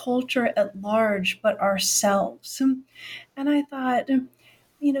not the culture at large, but ourselves. And I thought,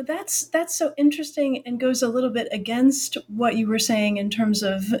 that's so interesting and goes a little bit against what you were saying in terms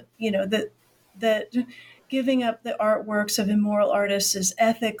of, that giving up the artworks of immoral artists is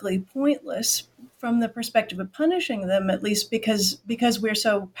ethically pointless from the perspective of punishing them, at least because we're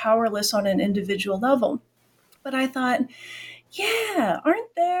so powerless on an individual level. But I thought, yeah,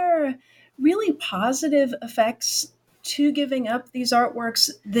 aren't there really positive effects to giving up these artworks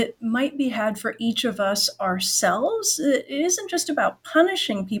that might be had for each of us ourselves? It isn't just about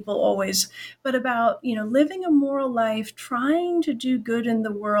punishing people always, but about, living a moral life, trying to do good in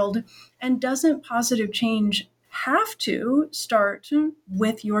the world. And doesn't positive change have to start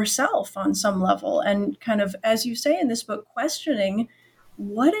with yourself on some level? And kind of, as you say in this book, questioning,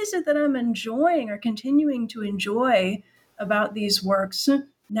 what is it that I'm enjoying or continuing to enjoy about these works?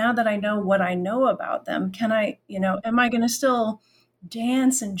 Now that I know what I know about them, can I, am I going to still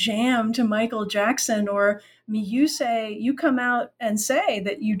dance and jam to Michael Jackson? Or you come out and say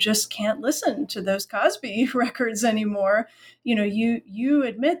that you just can't listen to those Cosby records anymore. You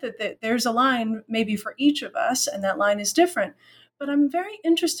admit that there's a line maybe for each of us, and that line is different. But I'm very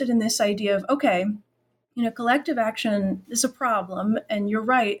interested in this idea of, okay, collective action is a problem, and you're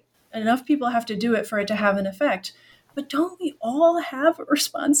right, enough people have to do it for it to have an effect. But don't we all have a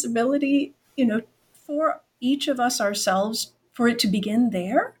responsibility, for each of us ourselves, for it to begin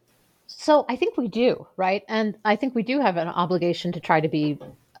there? So I think we do, right? And I think we do have an obligation to try to be,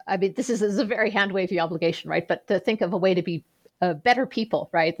 this is a very hand-wavy obligation, right? But to think of a way to be better people,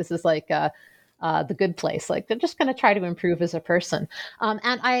 right? This is like The Good Place. Like they're just going to try to improve as a person. And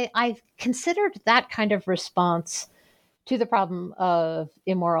I considered that kind of response to the problem of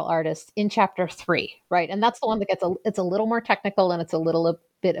immoral artists in chapter 3, right? And that's the one that it's a little more technical, and it's a little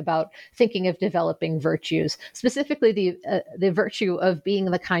bit about thinking of developing virtues, specifically the virtue of being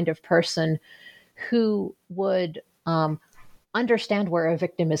the kind of person who would understand where a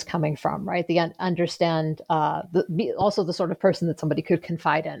victim is coming from, right? Understand also the sort of person that somebody could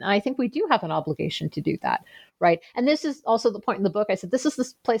confide in. And I think we do have an obligation to do that, right? And this is also the point in the book. I said, this is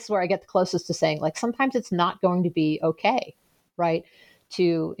this place where I get the closest to saying, like, sometimes it's not going to be okay, right,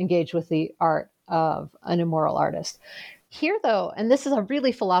 to engage with the art of an immoral artist. Here, though, and this is a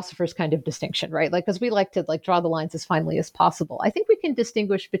really philosopher's kind of distinction, right? Like, because we like to draw the lines as finely as possible. I think we can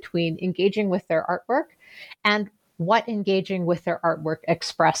distinguish between engaging with their artwork and what engaging with their artwork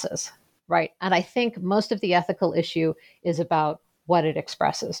expresses, right? And I think most of the ethical issue is about what it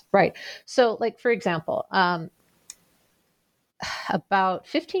expresses, right? So, like, for example, about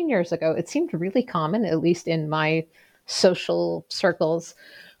 15 years ago, it seemed really common, at least in my social circles,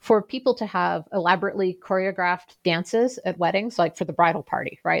 for people to have elaborately choreographed dances at weddings, like for the bridal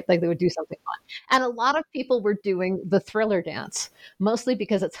party, right? Like they would do something fun. And a lot of people were doing the Thriller dance, mostly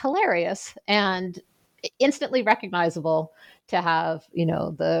because it's hilarious and instantly recognizable to have,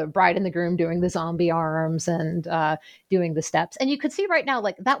 the bride and the groom doing the zombie arms and doing the steps. And you could see right now,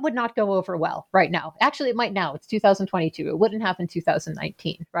 like, that would not go over well right now. Actually, it might now. It's 2022. It wouldn't happen in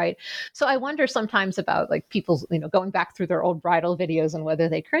 2019, right? So I wonder sometimes about, like, people, going back through their old bridal videos and whether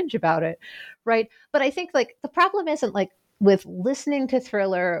they cringe about it, right? But I think, like, the problem isn't, like, with listening to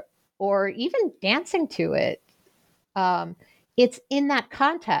Thriller or even dancing to it. It's in that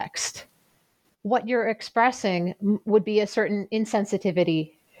context. What you're expressing would be a certain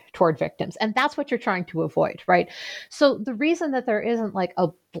insensitivity toward victims. And that's what you're trying to avoid, right? So the reason that there isn't, like, a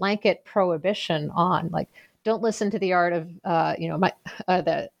blanket prohibition on, like, don't listen to the art of,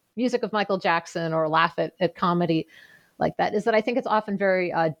 the music of Michael Jackson or laugh at comedy like that, is that I think it's often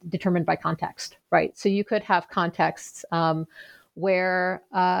very determined by context, right? So you could have contexts where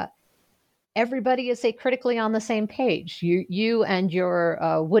everybody is, say, critically on the same page. You and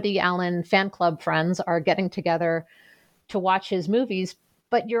your Woody Allen fan club friends are getting together to watch his movies,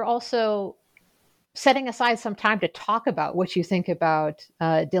 but you're also setting aside some time to talk about what you think about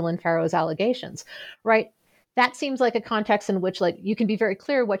Dylan Farrow's allegations, right? That seems like a context in which, like, you can be very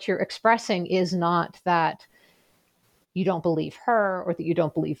clear what you're expressing is not that you don't believe her or that you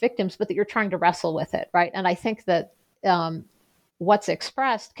don't believe victims, but that you're trying to wrestle with it, right? And I think that what's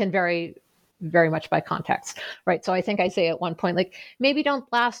expressed can vary very much by context, right? So I think I say at one point, like, maybe don't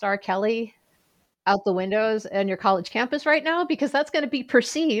blast R. Kelly out the windows on your college campus right now, because that's going to be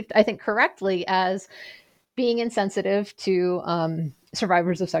perceived, I think, correctly as being insensitive to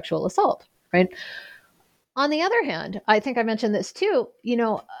survivors of sexual assault, right? On the other hand, I think I mentioned this too,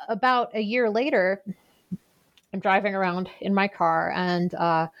 about a year later, I'm driving around in my car and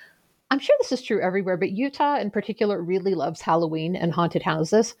I'm sure this is true everywhere, but Utah in particular really loves Halloween and haunted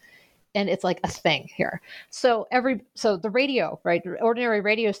houses. And it's like a thing here. So the radio, right? The ordinary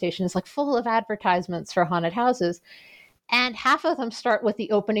radio station is, like, full of advertisements for haunted houses. And half of them start with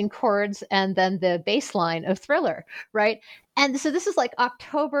the opening chords and then the bass line of Thriller, right? And so this is like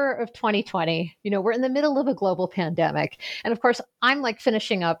October of 2020. We're in the middle of a global pandemic. And of course, I'm, like,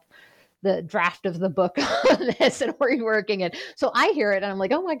 finishing up the draft of the book on this and reworking it. So I hear it and I'm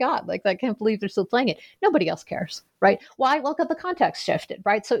like, oh my God, like, I can't believe they're still playing it. Nobody else cares, right? Why? Well, because the context shifted,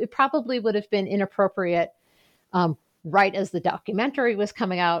 right? So it probably would have been inappropriate right as the documentary was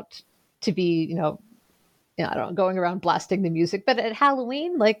coming out to be, I don't know, going around blasting the music. But at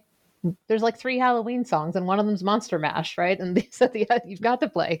Halloween, like, there's like 3 Halloween songs and one of them's Monster Mash, right? And they said you've got to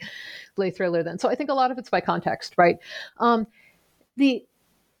play Thriller then. So I think a lot of it's by context, right?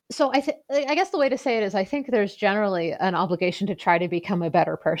 So I guess the way to say it is, I think there's generally an obligation to try to become a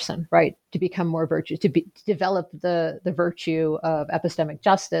better person, right? To become more virtuous, to develop the virtue of epistemic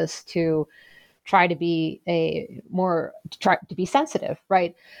justice, to try to be to be sensitive,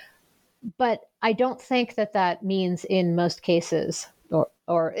 right? But I don't think that means in most cases,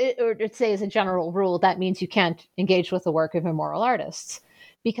 or to say as a general rule, that means you can't engage with the work of immoral artists,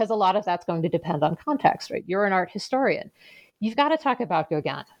 because a lot of that's going to depend on context, right? You're an art historian. You've got to talk about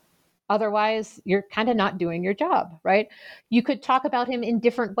Gauguin. Otherwise, you're kind of not doing your job, right? You could talk about him in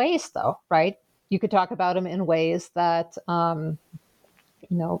different ways, though, right? You could talk about him in ways that,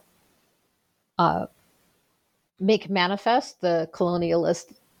 make manifest the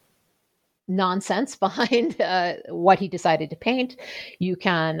colonialist nonsense behind what he decided to paint. You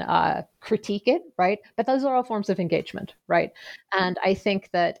can critique it, right? But those are all forms of engagement, right? And I think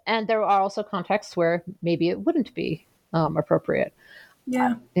that, and there are also contexts where maybe it wouldn't be appropriate.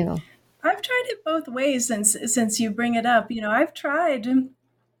 Yeah. I've tried it both ways since you bring it up. I've tried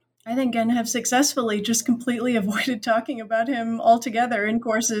I think, and have successfully just completely avoided talking about him altogether in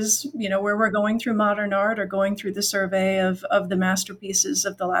courses, where we're going through modern art or going through the survey of the masterpieces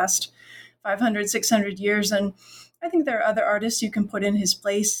of the last 500, 600 years. And I think there are other artists you can put in his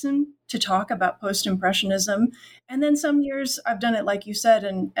place and to talk about post-impressionism. And then some years I've done it, like you said,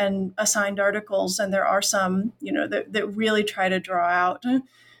 and assigned articles. And there are some, that really try to draw out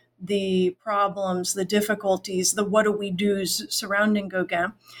the problems, the difficulties, the what do we do's surrounding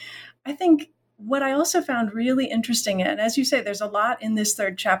Gauguin. I think what I also found really interesting, and as you say, there's a lot in this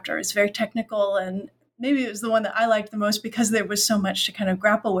third chapter. It's very technical, and maybe it was the one that I liked the most because there was so much to kind of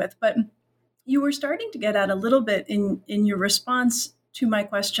grapple with. But you were starting to get at a little bit in your response to my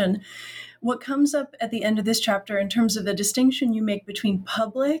question, what comes up at the end of this chapter in terms of the distinction you make between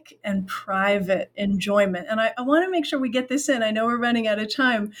public and private enjoyment. And I want to make sure we get this in. I know we're running out of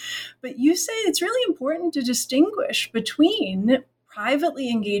time, but you say it's really important to distinguish between privately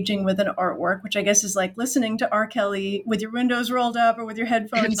engaging with an artwork, which I guess is like listening to R. Kelly with your windows rolled up or with your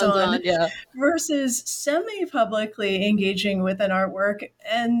headphones on, versus semi-publicly engaging with an artwork,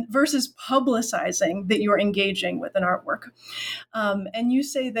 and versus publicizing that you're engaging with an artwork. And you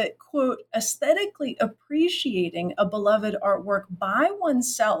say that, quote, aesthetically appreciating a beloved artwork by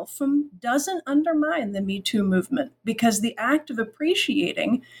oneself doesn't undermine the Me Too movement because the act of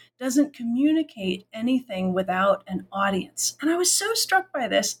appreciating doesn't communicate anything without an audience. And I was so struck by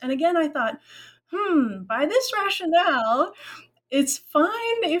this. And again, I thought, by this rationale, it's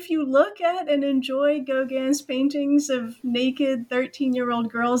fine if you look at and enjoy Gauguin's paintings of naked 13-year-old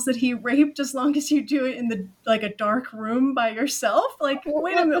girls that he raped, as long as you do it in a dark room by yourself. Like,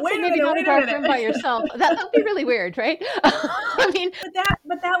 wait a minute. Not a dark room by yourself. That would be really weird, right? I mean,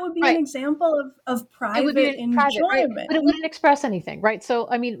 but that would be an example of private enjoyment. Private, right? But it wouldn't express anything, right? So,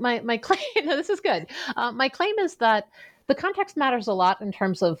 I mean, my claim. This is good. My claim is that the context matters a lot in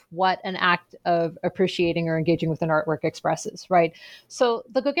terms of what an act of appreciating or engaging with an artwork expresses, right? So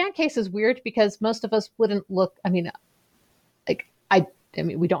the Gauguin case is weird because most of us wouldn't look, I mean,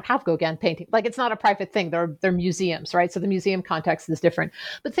 we don't have Gauguin painting. Like, it's not a private thing. They're museums, right? So the museum context is different.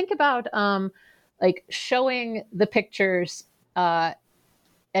 But think about showing the pictures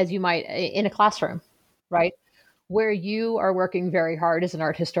as you might in a classroom, right? Where you are working very hard as an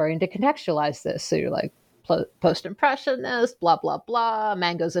art historian to contextualize this. So you're like, post-impressionist, blah, blah, blah,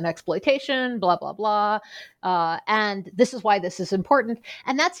 mangoes and exploitation, blah, blah, blah. And this is why this is important.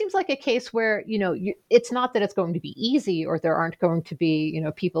 And that seems like a case where, it's not that it's going to be easy or there aren't going to be,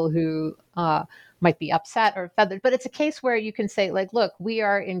 people who might be upset or feathered, but it's a case where you can say, like, look, we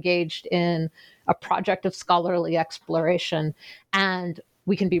are engaged in a project of scholarly exploration and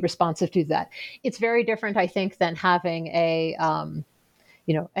we can be responsive to that. It's very different, I think, than having an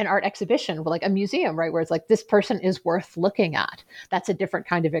art exhibition, like a museum, right? Where it's like, this person is worth looking at. That's a different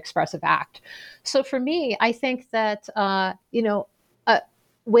kind of expressive act. So for me, I think that, the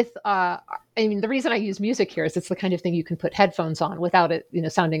reason I use music here is it's the kind of thing you can put headphones on without it,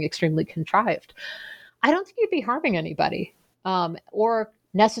 sounding extremely contrived. I don't think you'd be harming anybody, or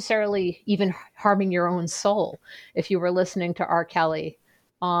necessarily even harming your own soul if you were listening to R. Kelly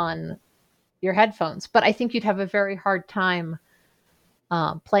on your headphones. But I think you'd have a very hard time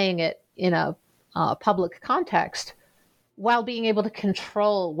playing it in a public context while being able to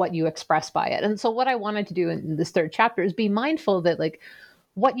control what you express by it. And so what I wanted to do in this third chapter is be mindful that, like,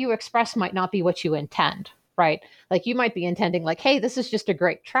 what you express might not be what you intend, right? Like, you might be intending, like, hey, this is just a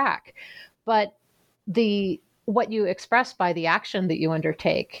great track, but what you express by the action that you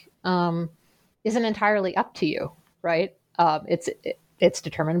undertake isn't entirely up to you, right? It's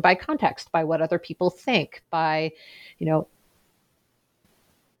determined by context, by what other people think, by,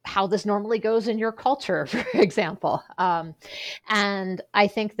 how this normally goes in your culture, for example. And I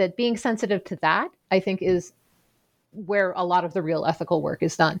think that being sensitive to that, I think, is where a lot of the real ethical work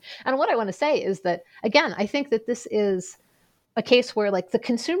is done. And what I want to say is that, again, I think that this is a case where, like, the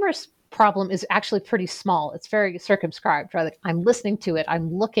consumer's problem is actually pretty small. It's very circumscribed, right? Like, I'm listening to it,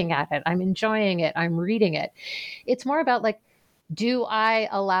 I'm looking at it, I'm enjoying it, I'm reading it. It's more about, like, do I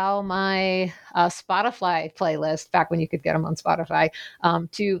allow my Spotify playlist, back when you could get them on Spotify,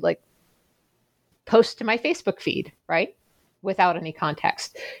 to, like, post to my Facebook feed, right? Without any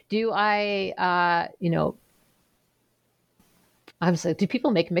context. Do I, I'm like, do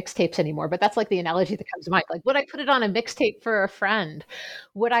people make mixtapes anymore? But that's like the analogy that comes to mind. Like, would I put it on a mixtape for a friend?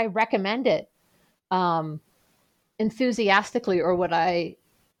 Would I recommend it enthusiastically, or would I,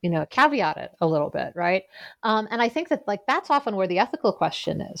 caveat it a little bit, right? And I think that, like, that's often where the ethical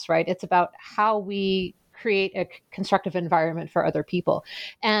question is, right? It's about how we create a constructive environment for other people.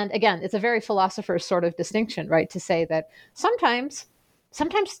 And again, it's a very philosopher's sort of distinction, right? To say that sometimes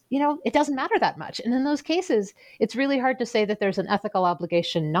sometimes, it doesn't matter that much. And in those cases, it's really hard to say that there's an ethical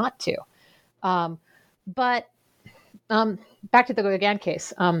obligation not to. But back to the Gauguin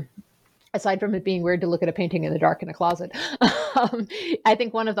case, aside from it being weird to look at a painting in the dark in a closet, I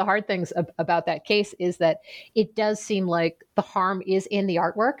think one of the hard things about that case is that it does seem like the harm is in the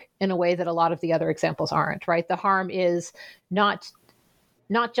artwork in a way that a lot of the other examples aren't, right? The harm is not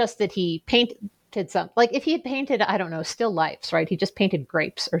just that he painted like if he had painted, I don't know, still lifes, right? He just painted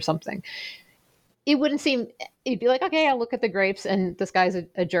grapes or something. It wouldn't seem, he'd be like, okay, I'll look at the grapes and this guy's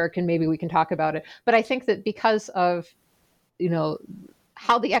a jerk and maybe we can talk about it. But I think that because of,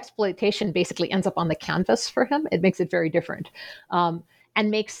 how the exploitation basically ends up on the canvas for him, it makes it very different,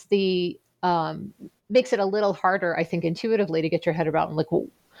 and makes it a little harder, I think, intuitively to get your head around. And like, well,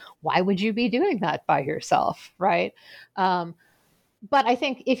 why would you be doing that by yourself, right? But I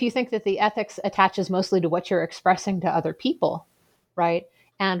think if you think that the ethics attaches mostly to what you're expressing to other people, right,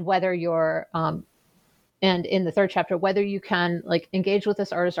 and whether you're and in the third chapter, whether you can like engage with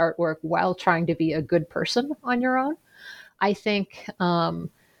this artist's artwork while trying to be a good person on your own, I think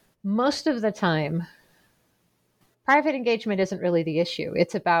most of the time, private engagement isn't really the issue.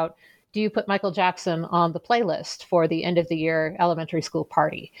 It's about, do you put Michael Jackson on the playlist for the end of the year elementary school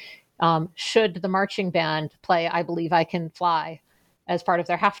party? Should the marching band play I Believe I Can Fly as part of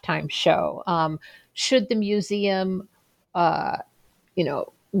their halftime show? Should the museum,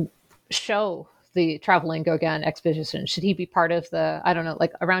 show the traveling Gauguin exposition? Should he be part of the, I don't know,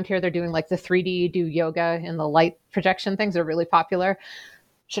 like around here, they're doing like the 3D do yoga and the light projection things are really popular.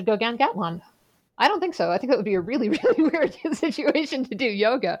 Should Gauguin get one? I don't think so. I think that would be a really, really weird situation to do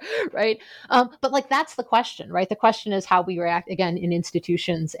yoga, right? But like, that's the question, right? The question is how we react, again, in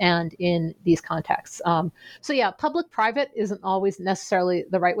institutions and in these contexts. So yeah, public-private isn't always necessarily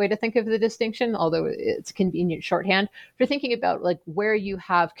the right way to think of the distinction, although it's a convenient shorthand for thinking about like where you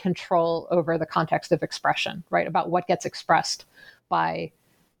have control over the context of expression, right? About what gets expressed by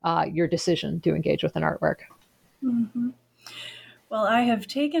your decision to engage with an artwork. Mm-hmm. Well, I have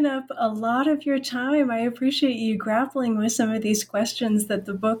taken up a lot of your time. I appreciate you grappling with some of these questions that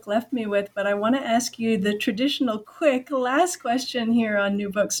the book left me with, but I want to ask you the traditional quick last question here on New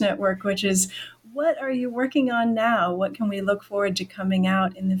Books Network, which is, what are you working on now? What can we look forward to coming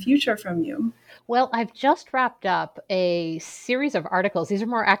out in the future from you? Well, I've just wrapped up a series of articles. These are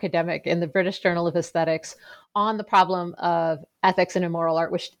more academic in the British Journal of Aesthetics on the problem of ethics and immoral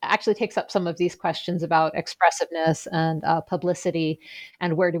art, which actually takes up some of these questions about expressiveness and publicity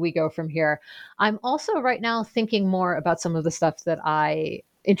and where do we go from here. I'm also right now thinking more about some of the stuff that I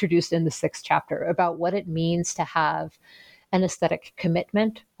introduced in the 6th chapter about what it means to have an aesthetic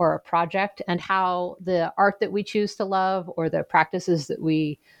commitment or a project and how the art that we choose to love or the practices that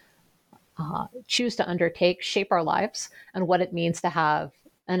we choose to undertake shape our lives and what it means to have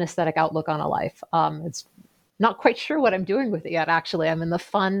an aesthetic outlook on a life. It's not quite sure what I'm doing with it yet, actually. I'm in the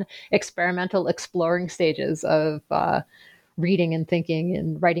fun, experimental, exploring stages of reading and thinking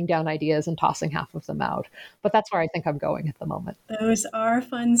and writing down ideas and tossing half of them out. But that's where I think I'm going at the moment. Those are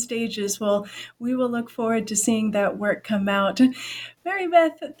fun stages. Well, we will look forward to seeing that work come out. Mary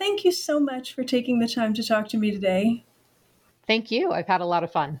Beth, thank you so much for taking the time to talk to me today. Thank you. I've had a lot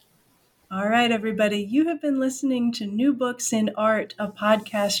of fun. All right, everybody. You have been listening to New Books in Art, a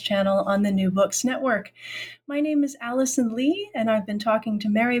podcast channel on the New Books Network. My name is Allison Lee, and I've been talking to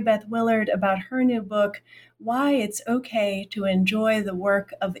Mary Beth Willard about her new book, Why It's Okay to Enjoy the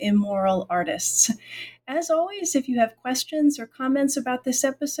Work of Immoral Artists. As always, if you have questions or comments about this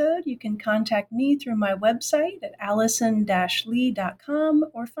episode, you can contact me through my website at allison-lee.com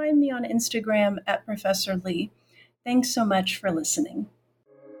or find me on Instagram at Professor Lee. Thanks so much for listening.